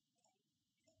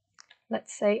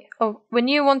 Let's say, when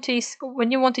you want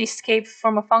to escape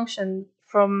from a function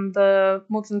from the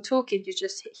modeling toolkit, you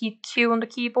just hit Q on the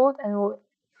keyboard and it will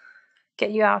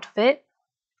get you out of it.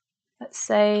 Let's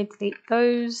say delete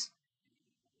those.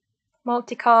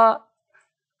 Multicart.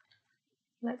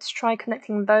 Let's try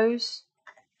connecting those.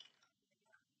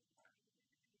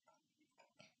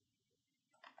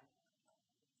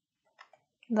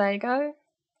 There you go.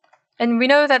 And we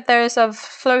know that there is a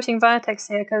floating vertex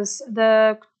here because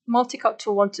the multicart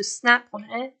tool wants to snap on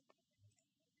it.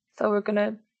 So we're going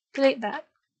to delete that.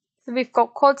 So we've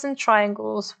got quads and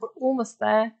triangles. We're almost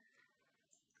there.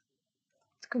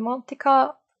 Let's go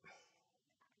multicart.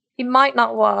 It might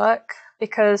not work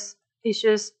because it's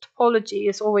just topology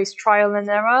is always trial and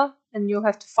error, and you'll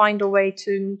have to find a way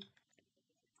to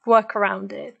work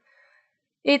around it.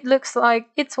 It looks like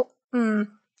it's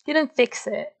didn't fix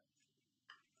it,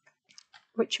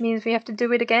 which means we have to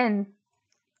do it again.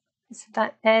 So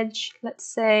that edge, let's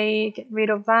say, get rid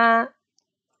of that.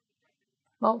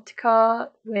 Multicart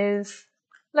with,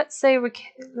 let's see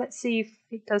if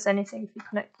it does anything if we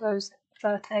connect those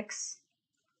vertex.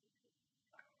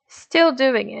 Still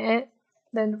doing it,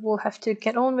 then we'll have to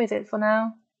get on with it for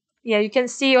now. Yeah, you can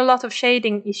see a lot of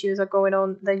shading issues are going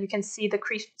on. Then you can see the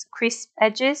crisp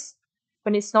edges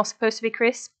when it's not supposed to be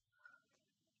crisp.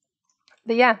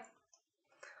 But yeah,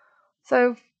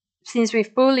 so since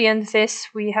we've booleaned this,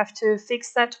 we have to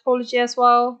fix that topology as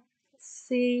well. Let's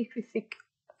see if we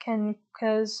can,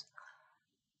 because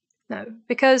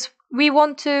we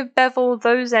want to bevel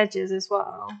those edges as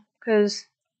well, because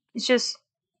it's just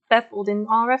beveled in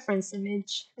our reference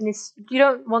image, and you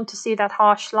don't want to see that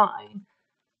harsh line.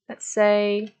 Let's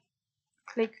say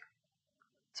click.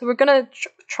 So we're going to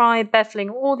try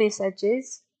beveling all these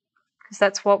edges, because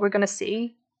that's what we're going to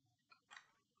see.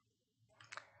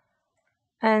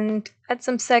 And add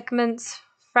some segments,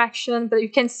 fraction, but you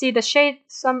can see the shade,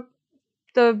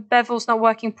 the bevel's not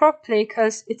working properly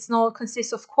because it's not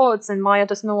consists of quads and Maya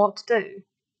doesn't know what to do.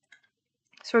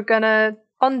 So we're going to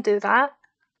undo that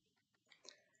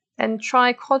and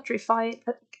try quadrify it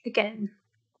again.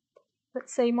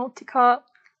 Let's say multicart.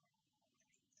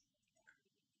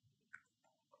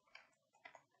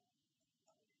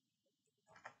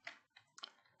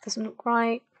 Doesn't look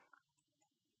right.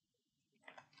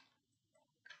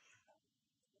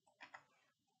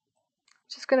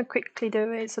 Just going to quickly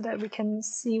do it so that we can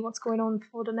see what's going on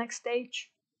for the next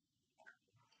stage.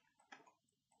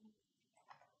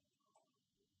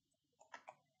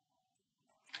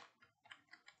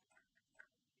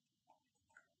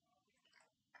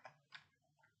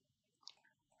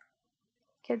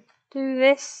 Okay, do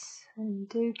this and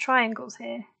do triangles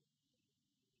here.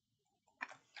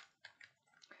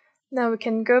 Now we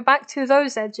can go back to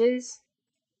those edges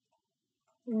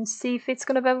and see if it's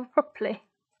going to bevel properly.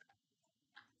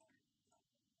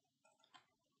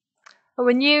 But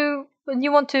when you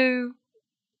want to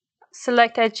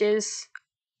select edges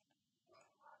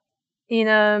in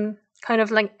a kind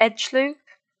of like edge loop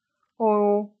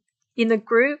or in a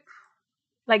group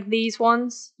like these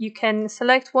ones, you can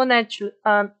select one edge,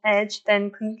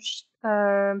 then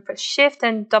press Shift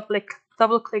and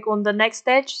double click on the next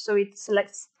edge, so it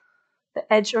selects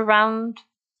the edge around,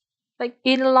 like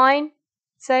in a line,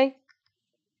 say.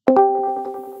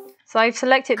 So I've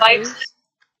selected those.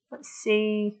 Let's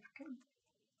see.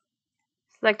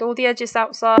 Select all the edges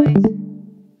outside.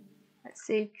 Let's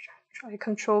see. Try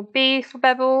Control B for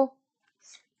bevel.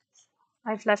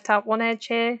 I've left out one edge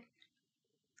here.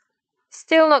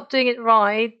 Still not doing it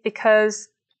right because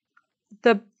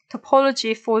the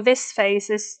topology for this face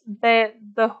is the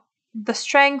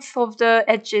strength of the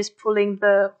edges holding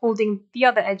the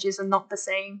other edges are not the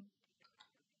same.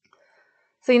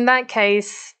 So in that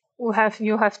case, you'll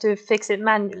have to fix it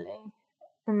manually,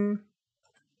 and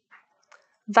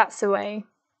that's the way.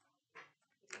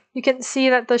 You can see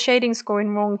that the shading's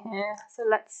going wrong here. So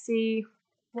let's see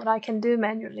what I can do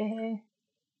manually here.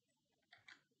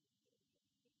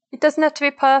 It doesn't have to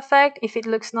be perfect. If it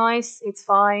looks nice, it's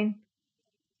fine.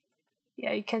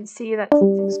 Yeah, you can see that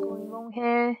something's going wrong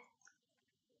here.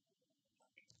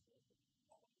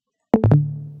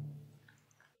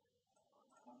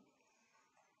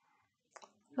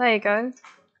 There you go.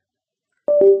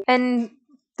 And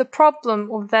the problem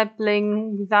of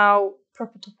beveling without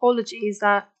proper topology is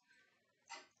that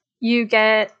you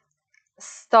get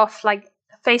stuff like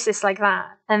faces like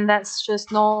that, and that's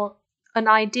just not an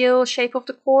ideal shape of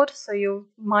the chord, so you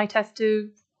might have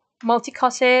to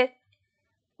multi-cut it,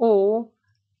 or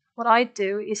what I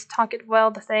do is target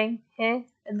weld the thing here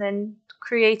and then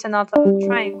create another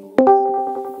triangle.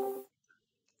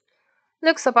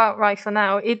 Looks about right for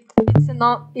now.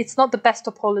 It's not the best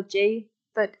topology,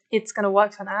 but it's gonna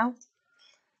work for now.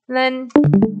 And then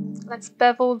let's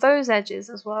bevel those edges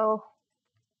as well.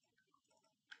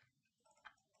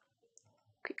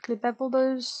 Quickly bevel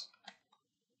those.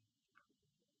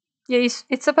 Yeah,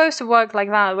 it's supposed to work like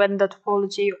that when the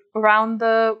topology around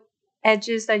the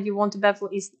edges that you want to bevel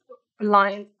is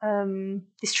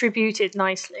distributed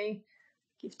nicely.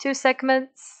 Give 2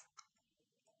 segments.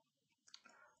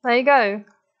 There you go.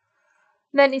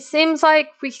 Then it seems like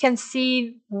we can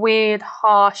see weird,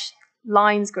 harsh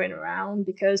lines going around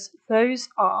because those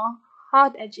are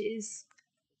hard edges.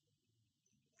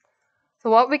 So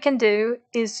what we can do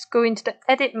is go into the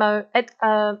edit mode,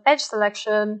 edge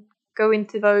selection, go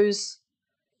into those,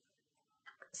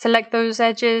 select those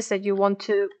edges that you want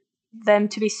them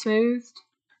to be smoothed.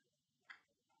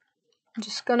 I'm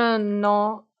just gonna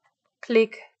not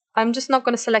click. I'm just not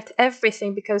gonna select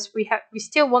everything because we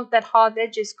still want that hard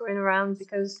edges going around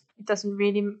because it doesn't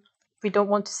really, we don't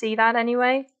want to see that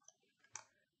anyway.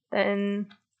 Then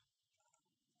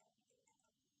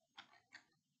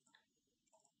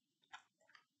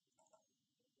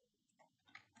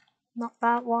not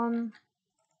that one.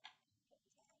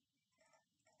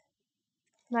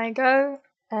 There you go.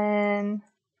 And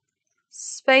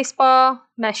spacebar,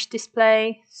 mesh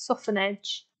display, soften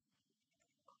edge.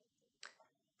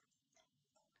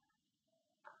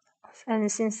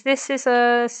 And since this is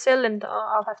a cylinder,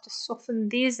 I'll have to soften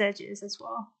these edges as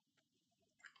well.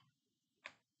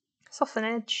 Soften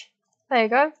edge. There you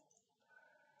go.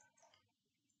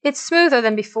 It's smoother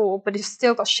than before, but it's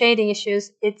still got shading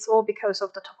issues. It's all because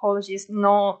of the topology is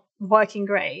not working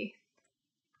great.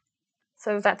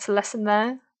 So that's a lesson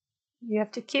there. You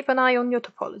have to keep an eye on your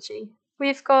topology.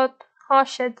 We've got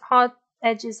hard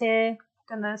edges here.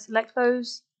 I'm gonna select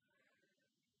those.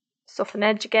 Soften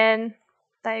edge again.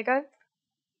 There you go.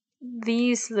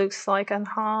 These looks like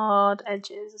hard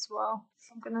edges as well.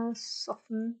 So I'm gonna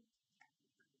soften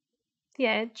the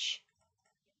edge.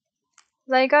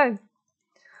 There you go.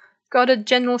 Got a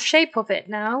general shape of it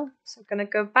now. So I'm gonna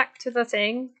go back to the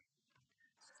thing.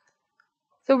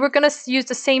 So we're gonna use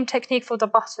the same technique for the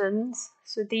buttons.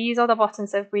 So these are the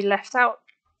buttons that we left out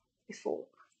before.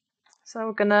 So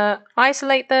we're gonna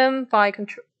isolate them by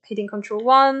hitting Control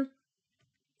 1.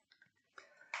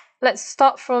 Let's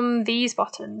start from these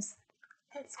buttons.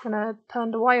 It's gonna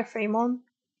turn the wireframe on.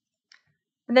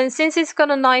 And then since it's got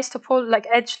a nice like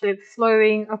edge loop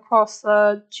flowing across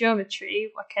the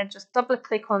geometry, I can just double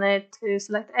click on it to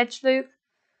select edge loop.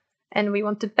 And we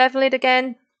want to bevel it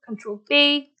again. Control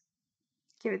B.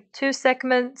 Give it 2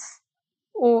 segments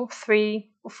or 3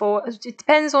 or 4. It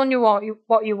depends on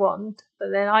what you want.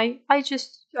 But then I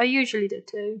usually do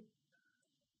 2.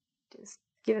 Just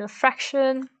give it a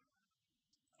fraction.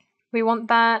 We want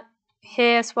that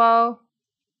here as well.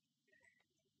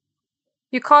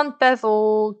 You can't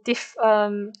bevel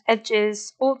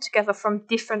edges altogether from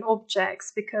different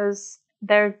objects because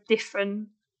they're different.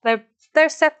 They're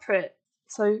separate,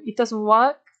 so it doesn't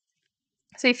work.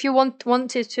 So if you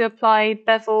wanted to apply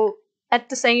bevel at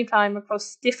the same time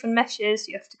across different meshes,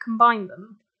 you have to combine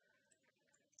them.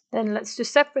 Then let's do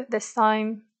separate this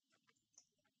time.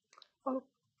 I'll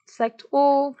select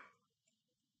all,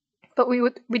 but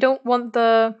we don't want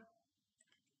the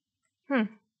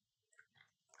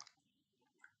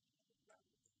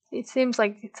It seems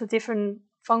like it's a different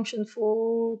function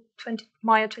for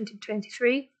Maya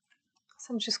 2023.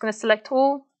 So I'm just going to select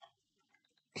all.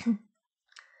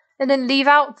 And then leave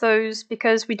out those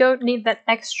because we don't need that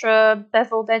extra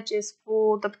beveled edges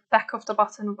for the back of the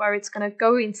button where it's going to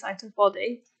go inside the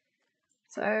body.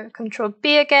 So Control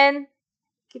B again,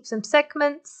 keep some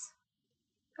segments,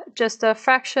 just a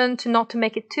fraction not to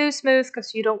make it too smooth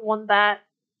because you don't want that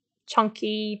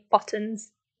chunky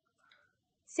buttons.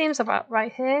 Seems about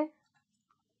right here.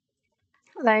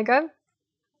 There you go.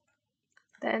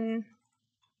 Then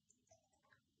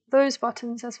those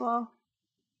buttons as well.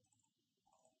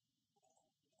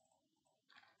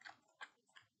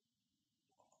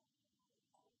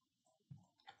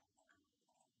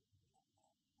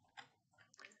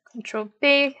 Control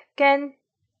B again.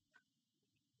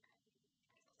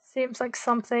 Seems like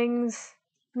something's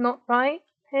not right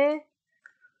here.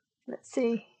 Let's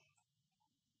see.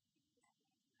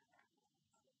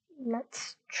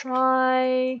 Let's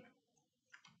try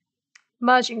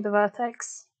merging the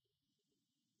vertex.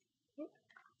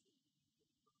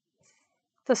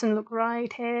 Doesn't look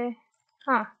right here.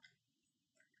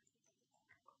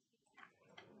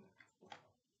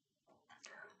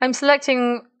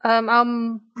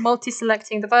 I'm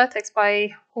multi-selecting the vertex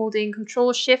by holding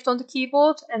Control Shift on the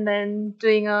keyboard and then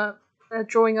doing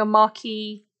drawing a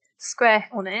marquee square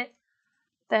on it.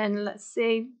 Then let's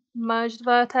see, merge the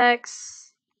vertex.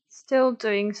 Still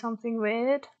doing something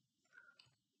weird.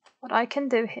 What I can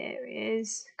do here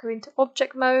is go into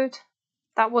object mode.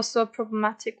 That was the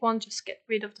problematic one, just get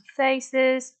rid of the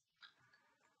faces.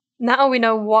 Now we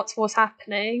know what was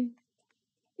happening.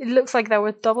 It looks like they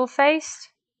were double-faced.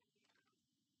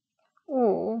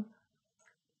 Ooh.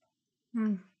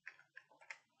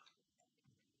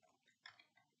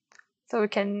 So we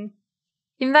can,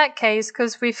 in that case,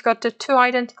 because we've got the two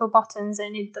identical buttons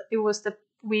and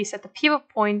we set the pivot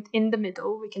point in the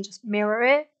middle, we can just mirror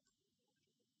it.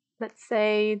 Let's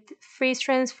say freeze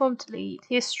transform, delete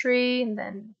history, and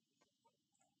then.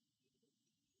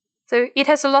 So it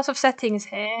has a lot of settings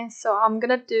here. So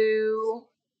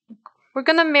we're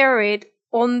gonna mirror it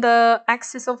on the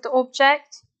axis of the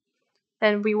object.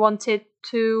 Then we want it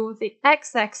to the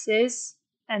x-axis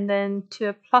and then to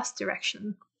a plus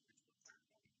direction.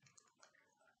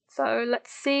 So let's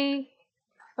see,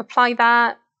 apply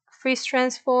that, freeze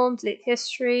transform, delete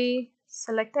history,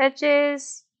 select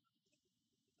edges.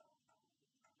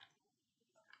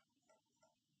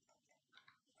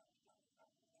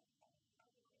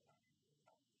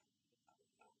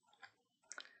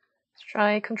 Let's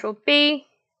try Control B.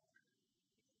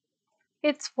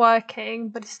 It's working,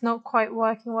 but it's not quite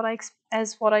working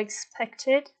as what I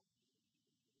expected.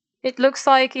 It looks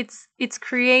like it's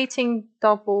creating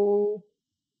double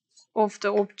of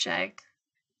the object.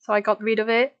 So I got rid of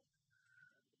it.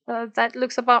 That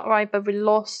looks about right, but we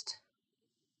lost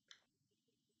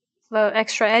the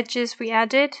extra edges we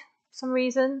added for some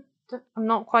reason. I'm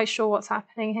not quite sure what's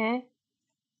happening here.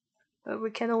 But we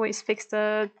can always fix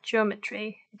the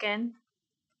geometry again.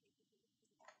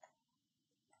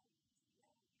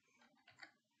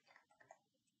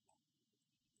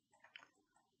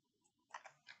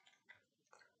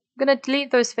 I'm going to delete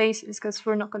those faces because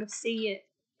we're not going to see it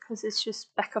because it's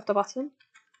just back of the button.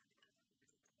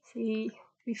 See,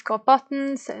 we've got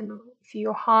buttons, and if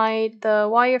you hide the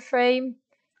wireframe,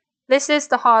 this is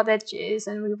the hard edges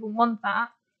and we will want that.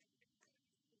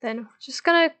 Then we're just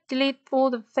going to delete all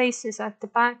the faces at the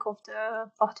back of the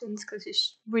buttons because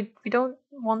we don't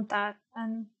want that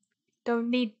and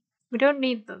we don't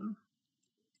need them.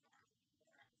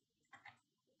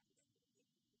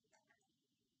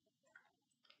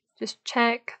 Just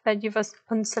check that you've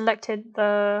unselected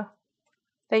the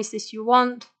faces you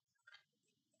want.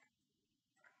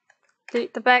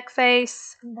 Delete the back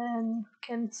face, and then you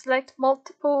can select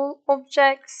multiple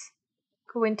objects.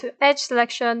 Go into edge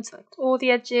selection, select all the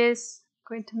edges,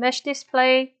 go into mesh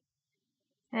display,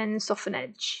 and soften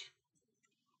edge.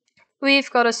 We've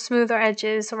got a smoother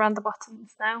edges around the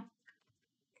buttons now.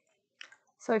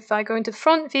 So if I go into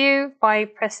front view by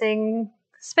pressing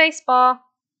spacebar,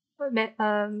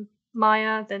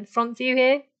 Maya, then front view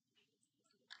here,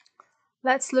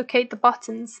 let's locate the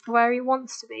buttons where it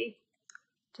wants to be.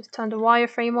 Just turn the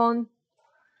wireframe on.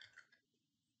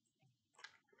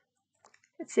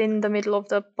 It's in the middle of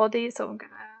the body, so I'm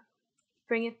gonna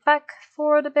bring it back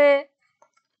forward a bit.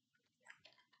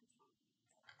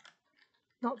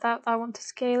 Not that I want to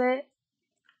scale it.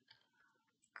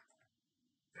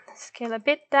 Scale a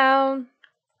bit down.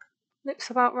 Looks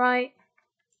about right.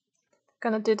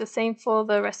 Gonna do the same for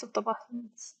the rest of the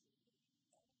buttons.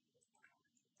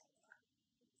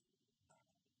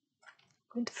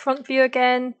 Go into front view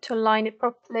again to align it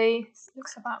properly. This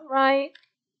looks about right.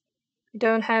 We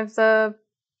don't have the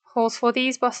holes for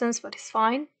these buttons, but it's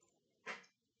fine.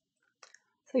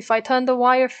 So if I turn the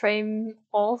wireframe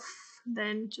off,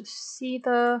 then just see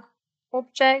the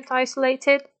object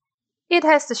isolated. It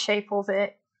has the shape of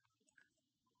it.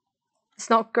 It's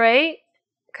not great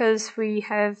because we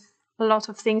have a lot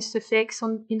of things to fix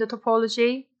in the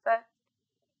topology, but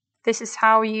this is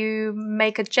how you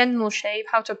make a general shape,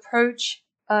 how to approach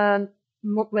when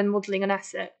modeling an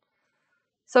asset.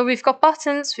 So we've got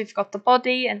buttons, we've got the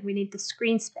body, and we need the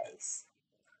screen space.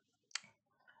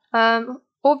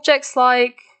 Objects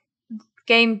like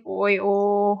Game Boy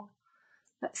or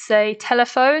let's say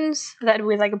telephones that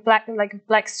with like a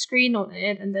black screen on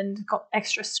it and then got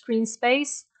extra screen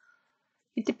space.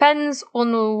 It depends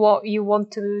on what you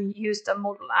want to use the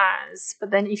model as, but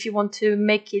then if you want to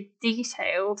make it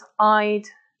detailed, I'd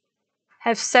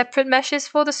have separate meshes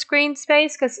for the screen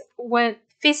space, because when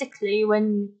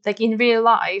like in real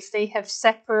life, they have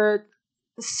separate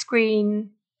screen,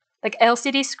 like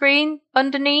LCD screen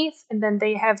underneath, and then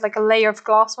they have like a layer of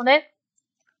glass on it.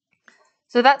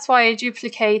 So that's why I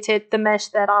duplicated the mesh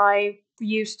that I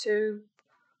used to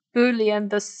Boolean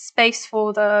the space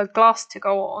for the glass to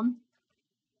go on.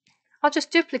 I'll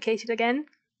just duplicate it again,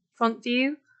 front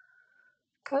view,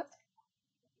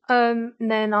 and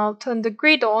then I'll turn the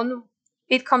grid on.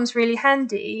 It comes really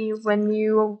handy when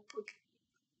you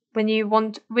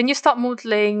start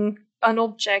modeling an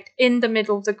object in the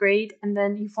middle of the grid, and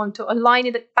then you want to align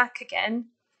it back again,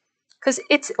 because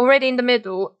it's already in the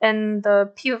middle, and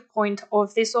the pivot point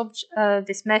of this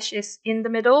this mesh is in the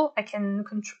middle. I can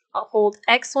hold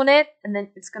X on it, and then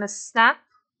it's gonna snap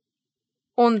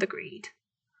on the grid.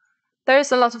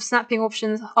 There's a lot of snapping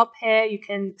options up here. You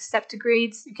can step to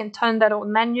grids, you can turn that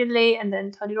on manually and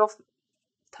then turn it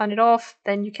off.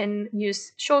 Then you can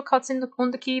use shortcuts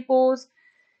on the keyboard.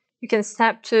 You can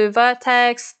snap to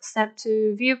vertex, snap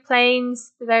to view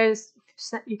planes.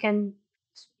 You can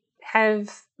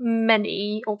have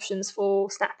many options for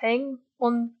snapping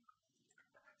one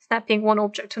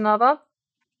object to another.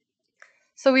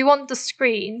 So we want the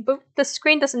screen, but the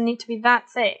screen doesn't need to be that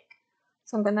thick.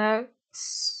 So I'm gonna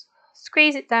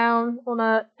squeeze it down on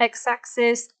a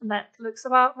x-axis, and that looks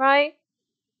about right.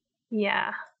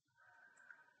 Yeah.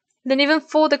 Then even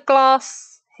for the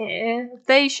glass here,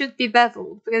 they should be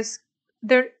beveled, because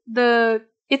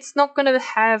it's not going to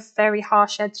have very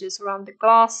harsh edges around the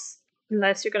glass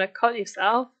unless you're going to cut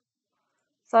yourself.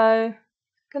 So I'm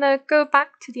going to go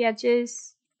back to the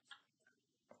edges,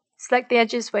 select the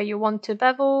edges where you want to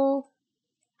bevel.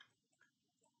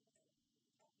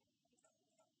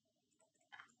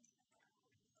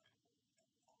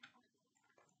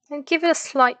 And give it a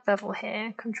slight bevel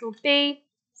here. Control B,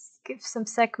 give some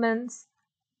segments.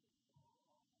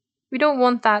 We don't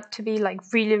want that to be like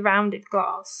really rounded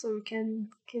glass, so we can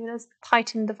give it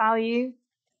tighten the value.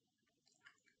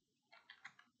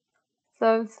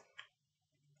 So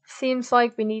seems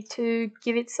like we need to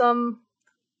give it some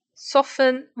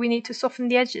we need to soften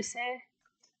the edges here.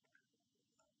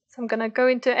 So I'm gonna go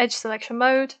into edge selection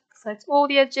mode, select all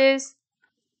the edges.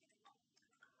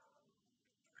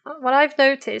 What I've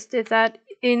noticed is that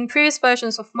in previous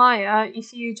versions of Maya,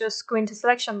 if you just go into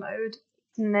selection mode,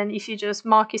 and then if you just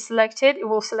mark it selected, it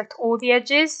will select all the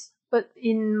edges. But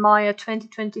in Maya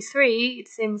 2023, it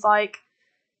seems like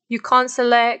you can't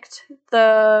select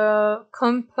the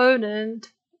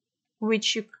component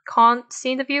which you can't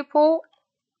see in the viewport.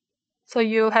 So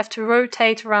you'll have to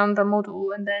rotate around the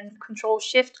model and then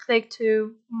Control-Shift-Click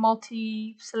to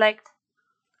multi-select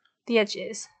the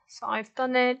edges. So I've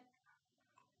done it.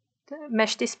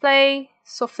 Mesh display,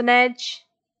 soften edge,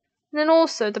 and then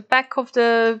also the back of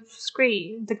the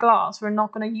screen, the glass, we're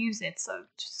not going to use it, so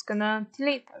just going to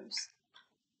delete those.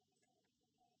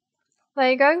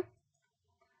 There you go.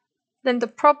 Then the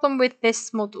problem with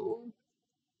this model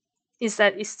is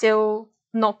that it's still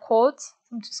not quads.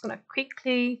 I'm just going to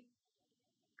quickly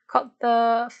cut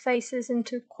the faces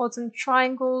into quads and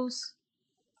triangles.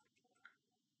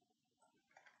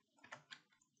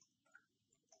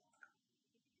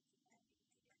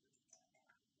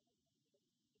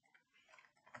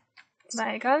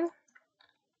 There you go.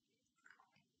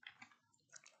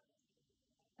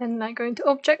 And I go into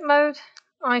object mode,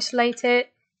 isolate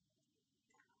it.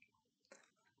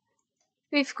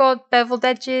 We've got beveled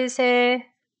edges here.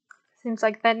 Seems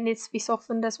like that needs to be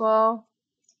softened as well.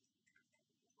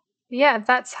 Yeah,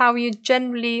 that's how you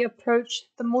generally approach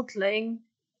the modeling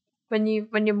when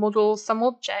you model some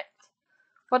object.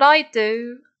 What I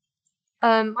do,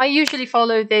 I usually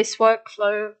follow this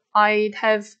workflow. I'd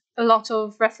have a lot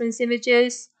of reference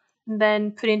images and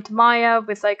then put into Maya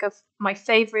with like my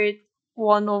favorite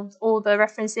one of all the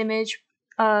reference image.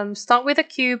 Start with a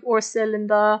cube or a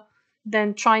cylinder,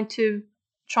 then trying to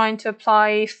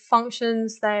apply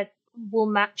functions that will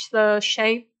match the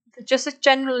shape. Just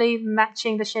generally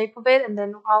matching the shape of it, and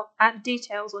then I'll add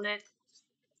details on it.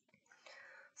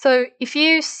 So if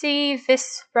you see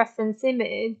this reference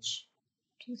image,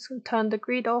 I'm just going to turn the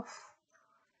grid off.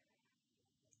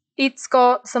 It's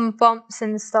got some bumps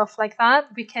and stuff like that.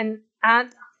 We can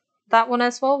add that one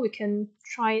as well. We can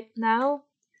try it now.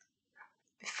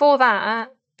 Before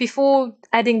that, before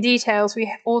adding details,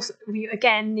 we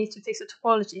again need to fix the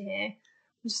topology here.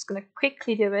 I'm just going to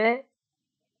quickly do it.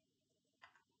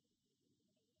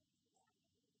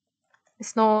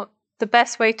 It's not the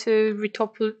best way to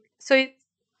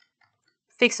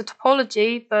fix the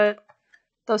topology, but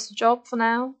does the job for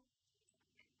now.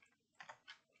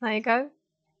 There you go.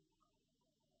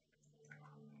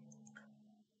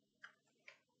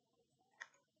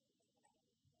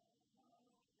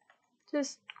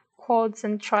 Just quads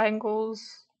and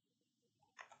triangles.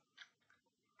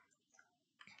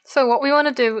 So what we want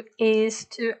to do is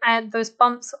to add those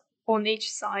bumps on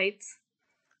each side.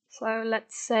 So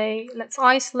let's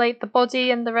isolate the body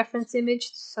and the reference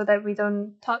image so that we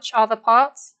don't touch other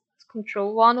parts.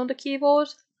 Control 1 on the keyboard.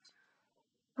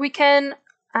 We can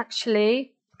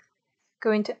actually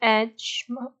go into edge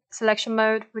selection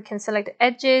mode. We can select the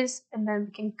edges and then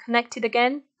we can connect it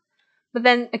again. But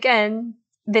then again,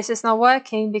 this is not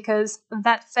working because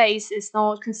that face is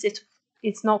not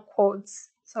it's not quads.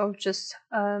 So just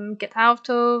get out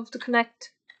of the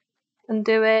connect and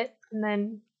do it, and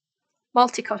then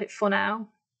multi-cut it for now.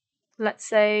 Let's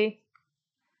say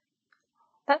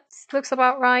that looks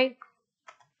about right.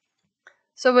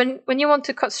 So when you want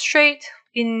to cut straight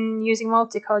in using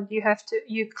multi-cut,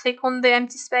 you click on the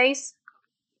empty space,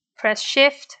 press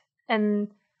Shift, and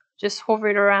just hover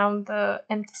it around the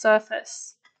empty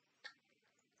surface.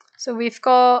 So we've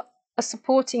got a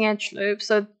supporting edge loop.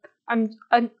 So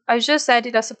I just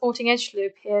added a supporting edge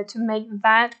loop here to make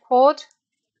that quad.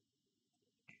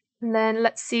 And then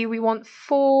let's see, we want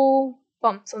 4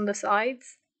 bumps on the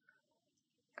sides.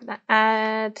 I'm gonna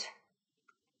add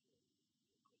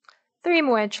 3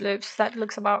 more edge loops. That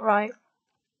looks about right.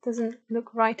 Doesn't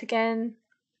look right again.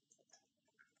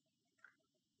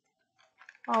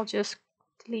 I'll just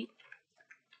delete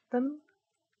them.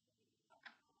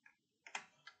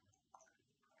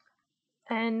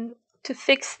 And to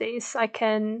fix this, I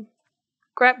can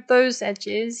grab those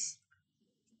edges,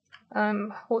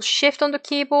 hold Shift on the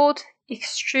keyboard,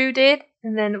 extrude it,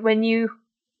 and then when you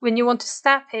want to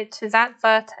snap it to that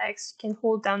vertex, you can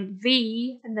hold down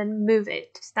V and then move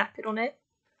it to snap it on it.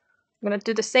 I'm going to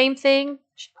do the same thing,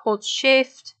 hold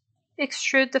Shift,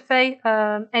 extrude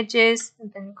the edges,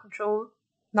 and then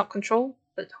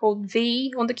hold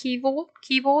V on the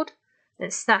keyboard,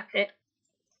 and snap it.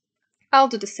 I'll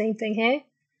do the same thing here.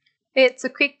 It's a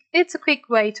quick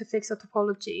way to fix a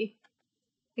topology.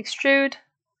 Extrude,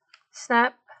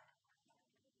 snap,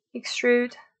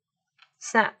 extrude,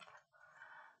 snap.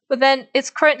 But then it's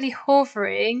currently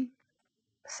hovering,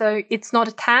 so it's not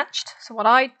attached. So what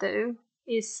I do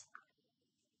is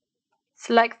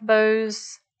select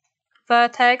those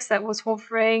vertex that was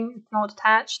hovering, not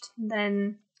attached, and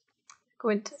then go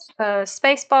into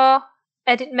spacebar,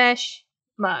 edit mesh,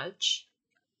 merge.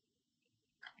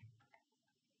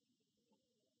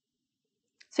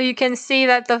 So you can see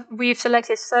that we've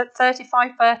selected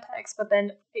 35 vertex, but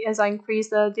then as I increase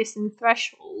the distance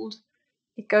threshold,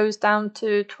 it goes down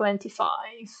to 25.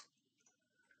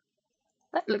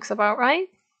 That looks about right.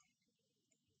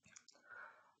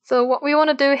 So what we want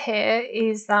to do here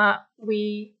is that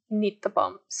we need the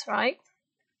bumps, right?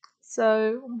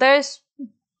 So there's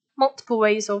multiple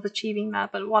ways of achieving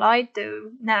that, but what I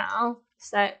do now is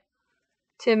that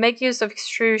to make use of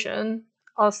extrusion,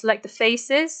 I'll select the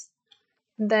faces,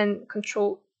 and then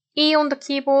Control E on the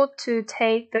keyboard to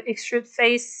take the extrude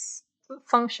face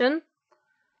function.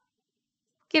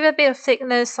 Give it a bit of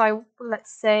thickness.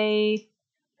 Let's say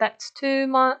that's too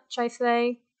much. I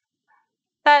say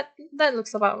that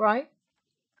looks about right.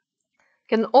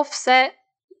 You can offset,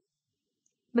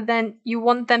 but then you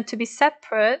want them to be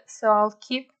separate. So I'll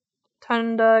keep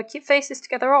faces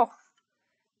together off,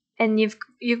 and you've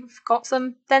got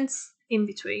some dents in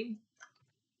between.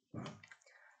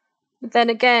 But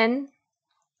then again,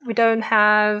 we don't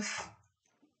have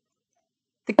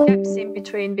the gaps in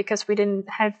between because we didn't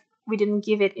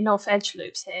give it enough edge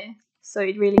loops here. So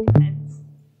it really depends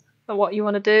on what you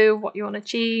want to do, what you want to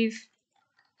achieve.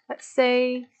 Let's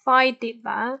say if I did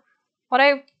that, what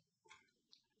I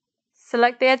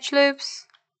select the edge loops.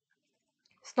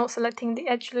 It's not selecting the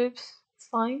edge loops. It's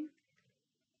fine.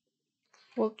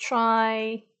 We'll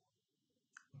try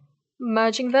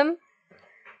merging them.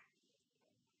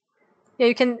 Yeah,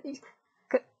 you can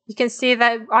see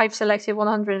that I've selected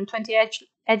 120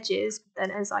 edges, but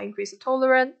then as I increase the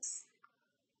tolerance,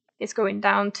 it's going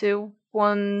down to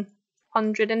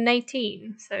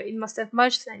 118. So it must have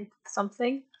merged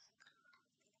something.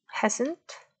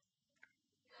 Hasn't.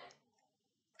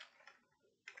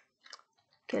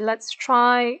 Okay, let's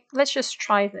just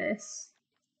try this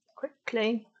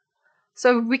quickly.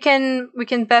 So we can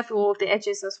bevel the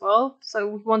edges as well. So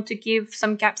we want to give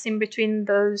some gaps in between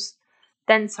those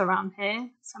dents around here.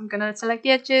 So I'm gonna select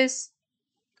the edges,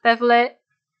 bevel it.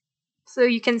 So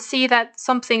you can see that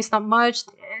something's not merged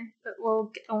here, but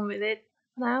we'll get on with it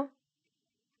now.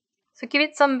 So give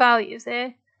it some values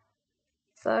here.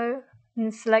 So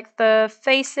and select the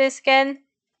faces again,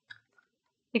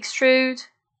 extrude,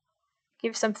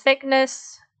 give some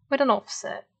thickness with an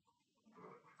offset.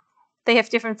 They have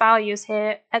different values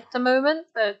here at the moment,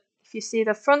 but if you see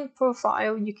the front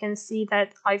profile, you can see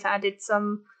that I've added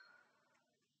some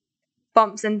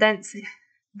bumps and dents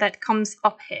that comes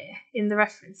up here in the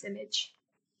reference image.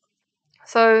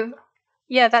 So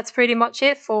yeah, that's pretty much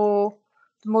it for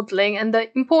the modeling. And the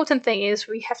important thing is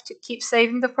we have to keep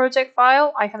saving the project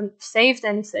file. I haven't saved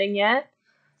anything yet.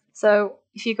 So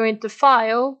if you go into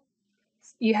File,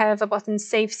 you have a button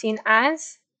Save Scene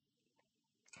As.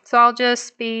 So I'll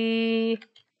just be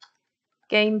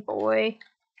Game Boy.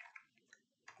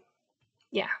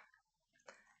 Yeah.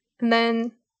 And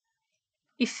then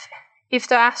if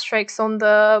the asterisk on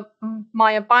the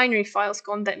Maya binary file's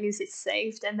gone, that means it's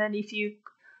saved. And then if you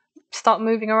start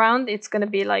moving around, it's going to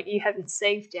be like you haven't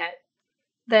saved yet.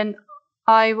 Then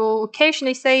I will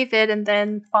occasionally save it, and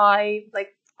then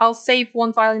I'll save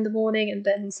one file in the morning and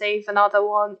then save another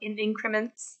one in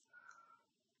increments,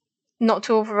 not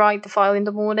to overwrite the file in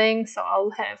the morning. So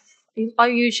I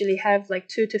usually have like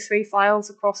 2 to 3 files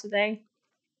across the day.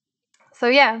 So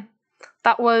yeah,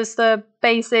 that was the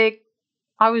basic.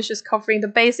 I was just covering the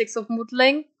basics of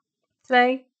modeling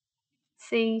today.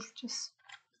 See, just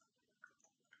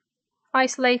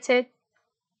isolated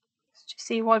to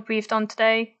see what we've done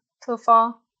today so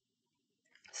far.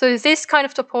 So this kind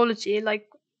of topology, like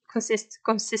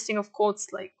consisting of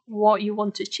course like what you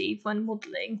want to achieve when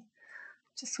modeling.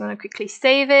 Just going to quickly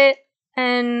save it,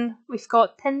 and we've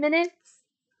got 10 minutes.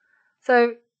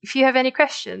 So if you have any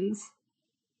questions,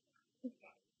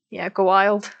 yeah, go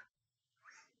wild.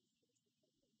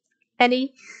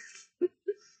 Any?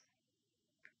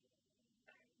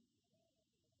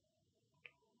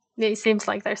 It seems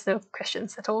like there's no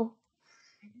questions at all.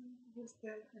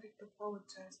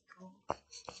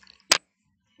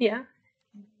 Yeah.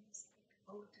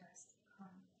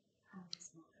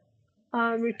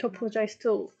 Retopologize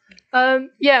tool.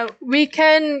 Yeah, we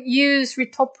can use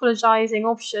retopologizing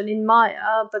option in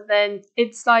Maya, but then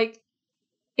it's like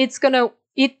it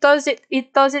does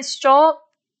its job,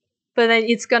 but then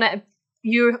it's gonna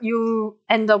you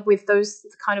end up with those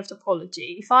kind of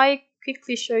topology. If I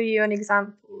quickly show you an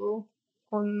example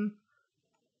on,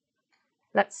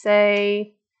 let's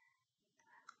say,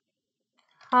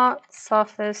 hard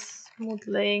surface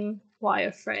modeling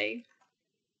wireframe.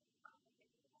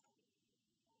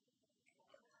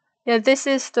 Yeah, this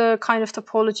is the kind of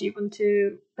topology you want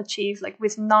to achieve, like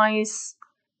with nice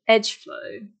edge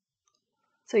flow.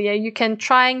 So yeah, you can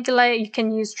triangulate, you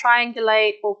can use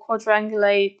triangulate or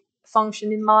quadrangulate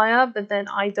function in Maya, but then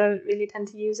I don't really tend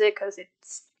to use it because it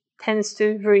tends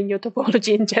to ruin your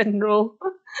topology in general.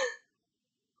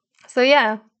 So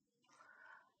yeah,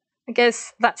 I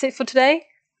guess that's it for today.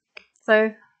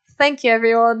 So thank you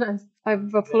everyone, and I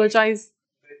apologize.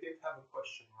 They did have a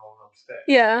question rolled upstairs.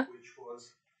 Yeah. Which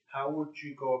was, how would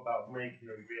you go about making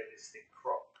a realistic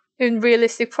crop? In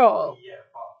realistic crop? Yeah,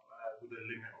 but with a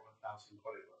limit of 1,000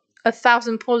 polygons.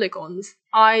 1,000 polygons.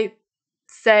 I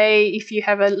say if you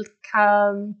have a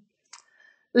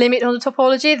limit on the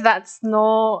topology,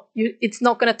 it's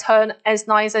not going to turn as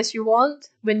nice as you want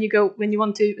when you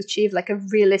want to achieve like a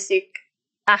realistic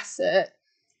asset.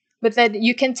 But then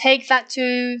you can take that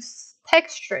to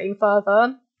texturing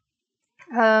further.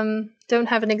 Don't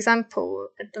have an example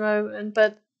at the moment,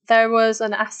 but there was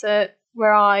an asset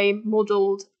where I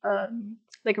modeled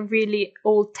like a really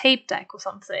old tape deck or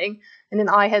something, and then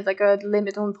I had like a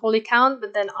limit on poly count,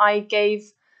 but then I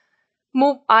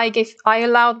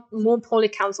allowed more poly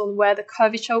counts on where the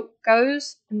curvature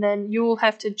goes, and then you'll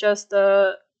have to adjust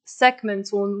the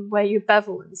segments on where you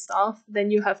bevel and stuff.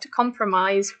 Then you have to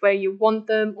compromise where you want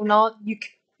them or not.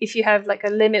 If you have like a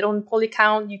limit on poly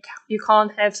count, you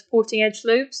can't have supporting edge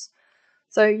loops.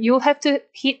 So you'll have to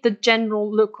hit the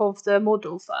general look of the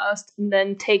model first, and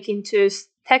then take into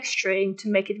texturing to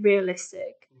make it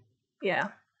realistic. Yeah.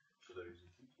 So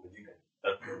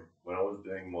when I was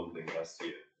doing modeling last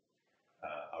year,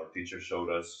 our teacher showed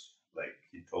us, like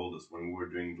he told us when we were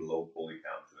doing the low poly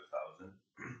count to 1,000,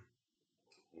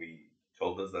 we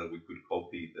told us that we could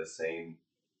copy the same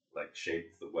like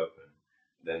shape of the weapon,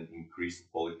 then increase the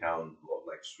poly count,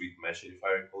 like sweet mesh, if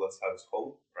I recall, that's how it's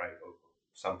called, right? Or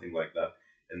something like that.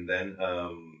 And then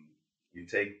you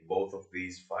take both of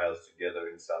these files together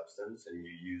in Substance and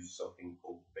you use something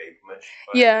called bake mesh.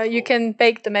 Yeah, you can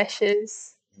bake the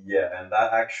meshes. Yeah, and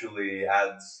that actually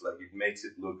adds, like, it makes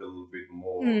it look a little bit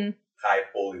more high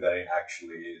poly than it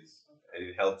actually is. And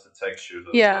it helps the textures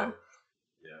as well. Yeah.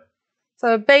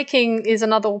 So baking is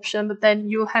another option, but then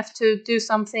you'll have to do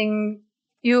something.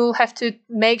 You'll have to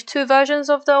make two versions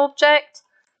of the object.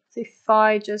 So if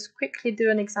I just quickly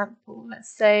do an example, let's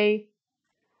say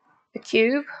a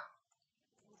cube.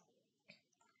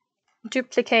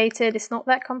 Duplicate it, it's not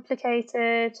that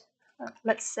complicated.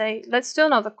 Let's do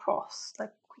another cross,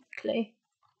 like quickly.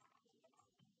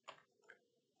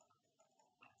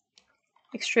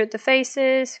 Extrude the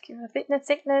faces, give it a bit of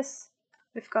thickness.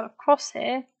 We've got a cross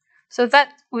here. So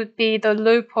that would be the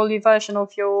low poly version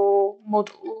of your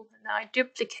model. Now I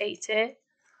duplicate it.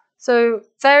 So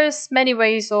there's many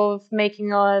ways of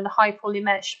making a high poly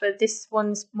mesh, but this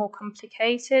one's more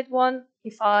complicated one.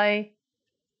 If I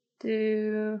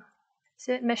do, is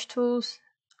it mesh tools?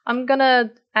 I'm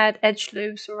gonna add edge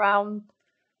loops around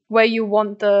where you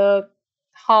want the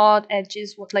hard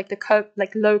edges, what like the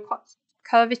low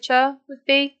curvature would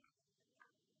be.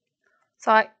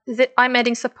 So I'm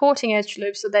adding supporting edge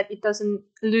loops so that it doesn't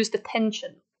lose the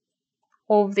tension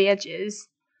of the edges.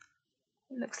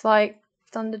 It looks like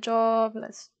I've done the job.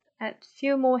 Let's add a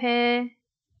few more here.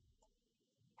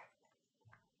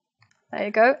 There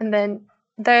you go. And then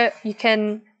there you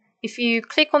can, if you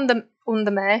click on the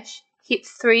mesh, hit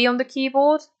 3 on the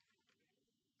keyboard.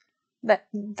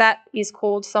 That is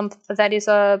called a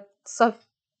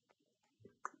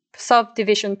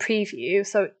subdivision preview.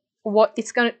 So what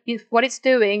it's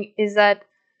doing is that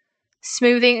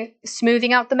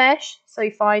smoothing out the mesh. So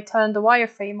if I turn the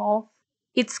wireframe off,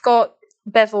 it's got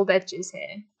beveled edges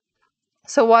here.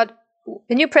 So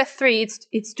when you press 3,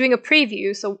 it's doing a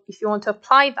preview. So if you want to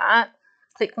apply that,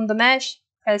 click on the mesh,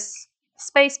 press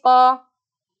spacebar,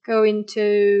 go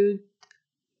into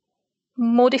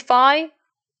modify,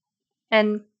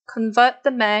 and convert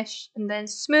the mesh, and then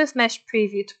smooth mesh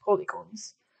preview to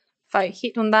polygons. If I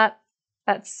hit on that,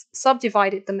 that's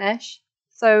subdivided the mesh.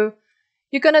 So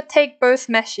you're going to take both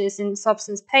meshes in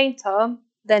Substance Painter,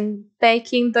 then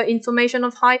baking the information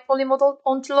of high poly model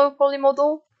onto low poly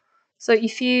model. So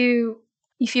if you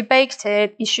baked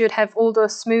it, you should have all the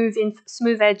smooth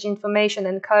edge information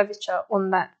and curvature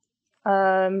on that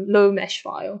low mesh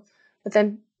file. But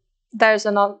then there's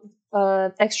another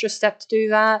extra step to do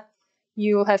that.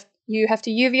 You have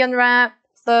to UV unwrap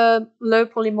the low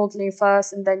poly modeling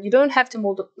first, and then you don't have to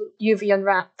UV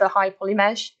unwrap the high poly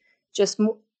mesh. Just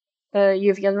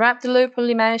UV unwrap the low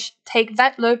poly mesh, take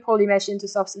that low poly mesh into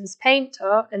Substance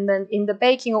Painter, and then in the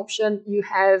baking option you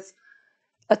have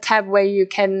a tab where you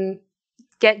can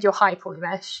get your high poly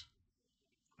mesh.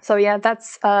 So yeah,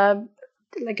 that's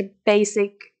like a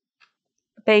basics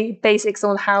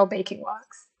on how baking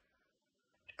works.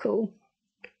 Cool.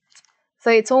 So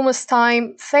it's almost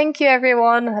time. Thank you,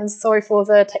 everyone, and sorry for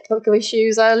the technical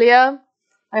issues earlier.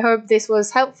 I hope this was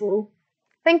helpful.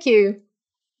 Thank you.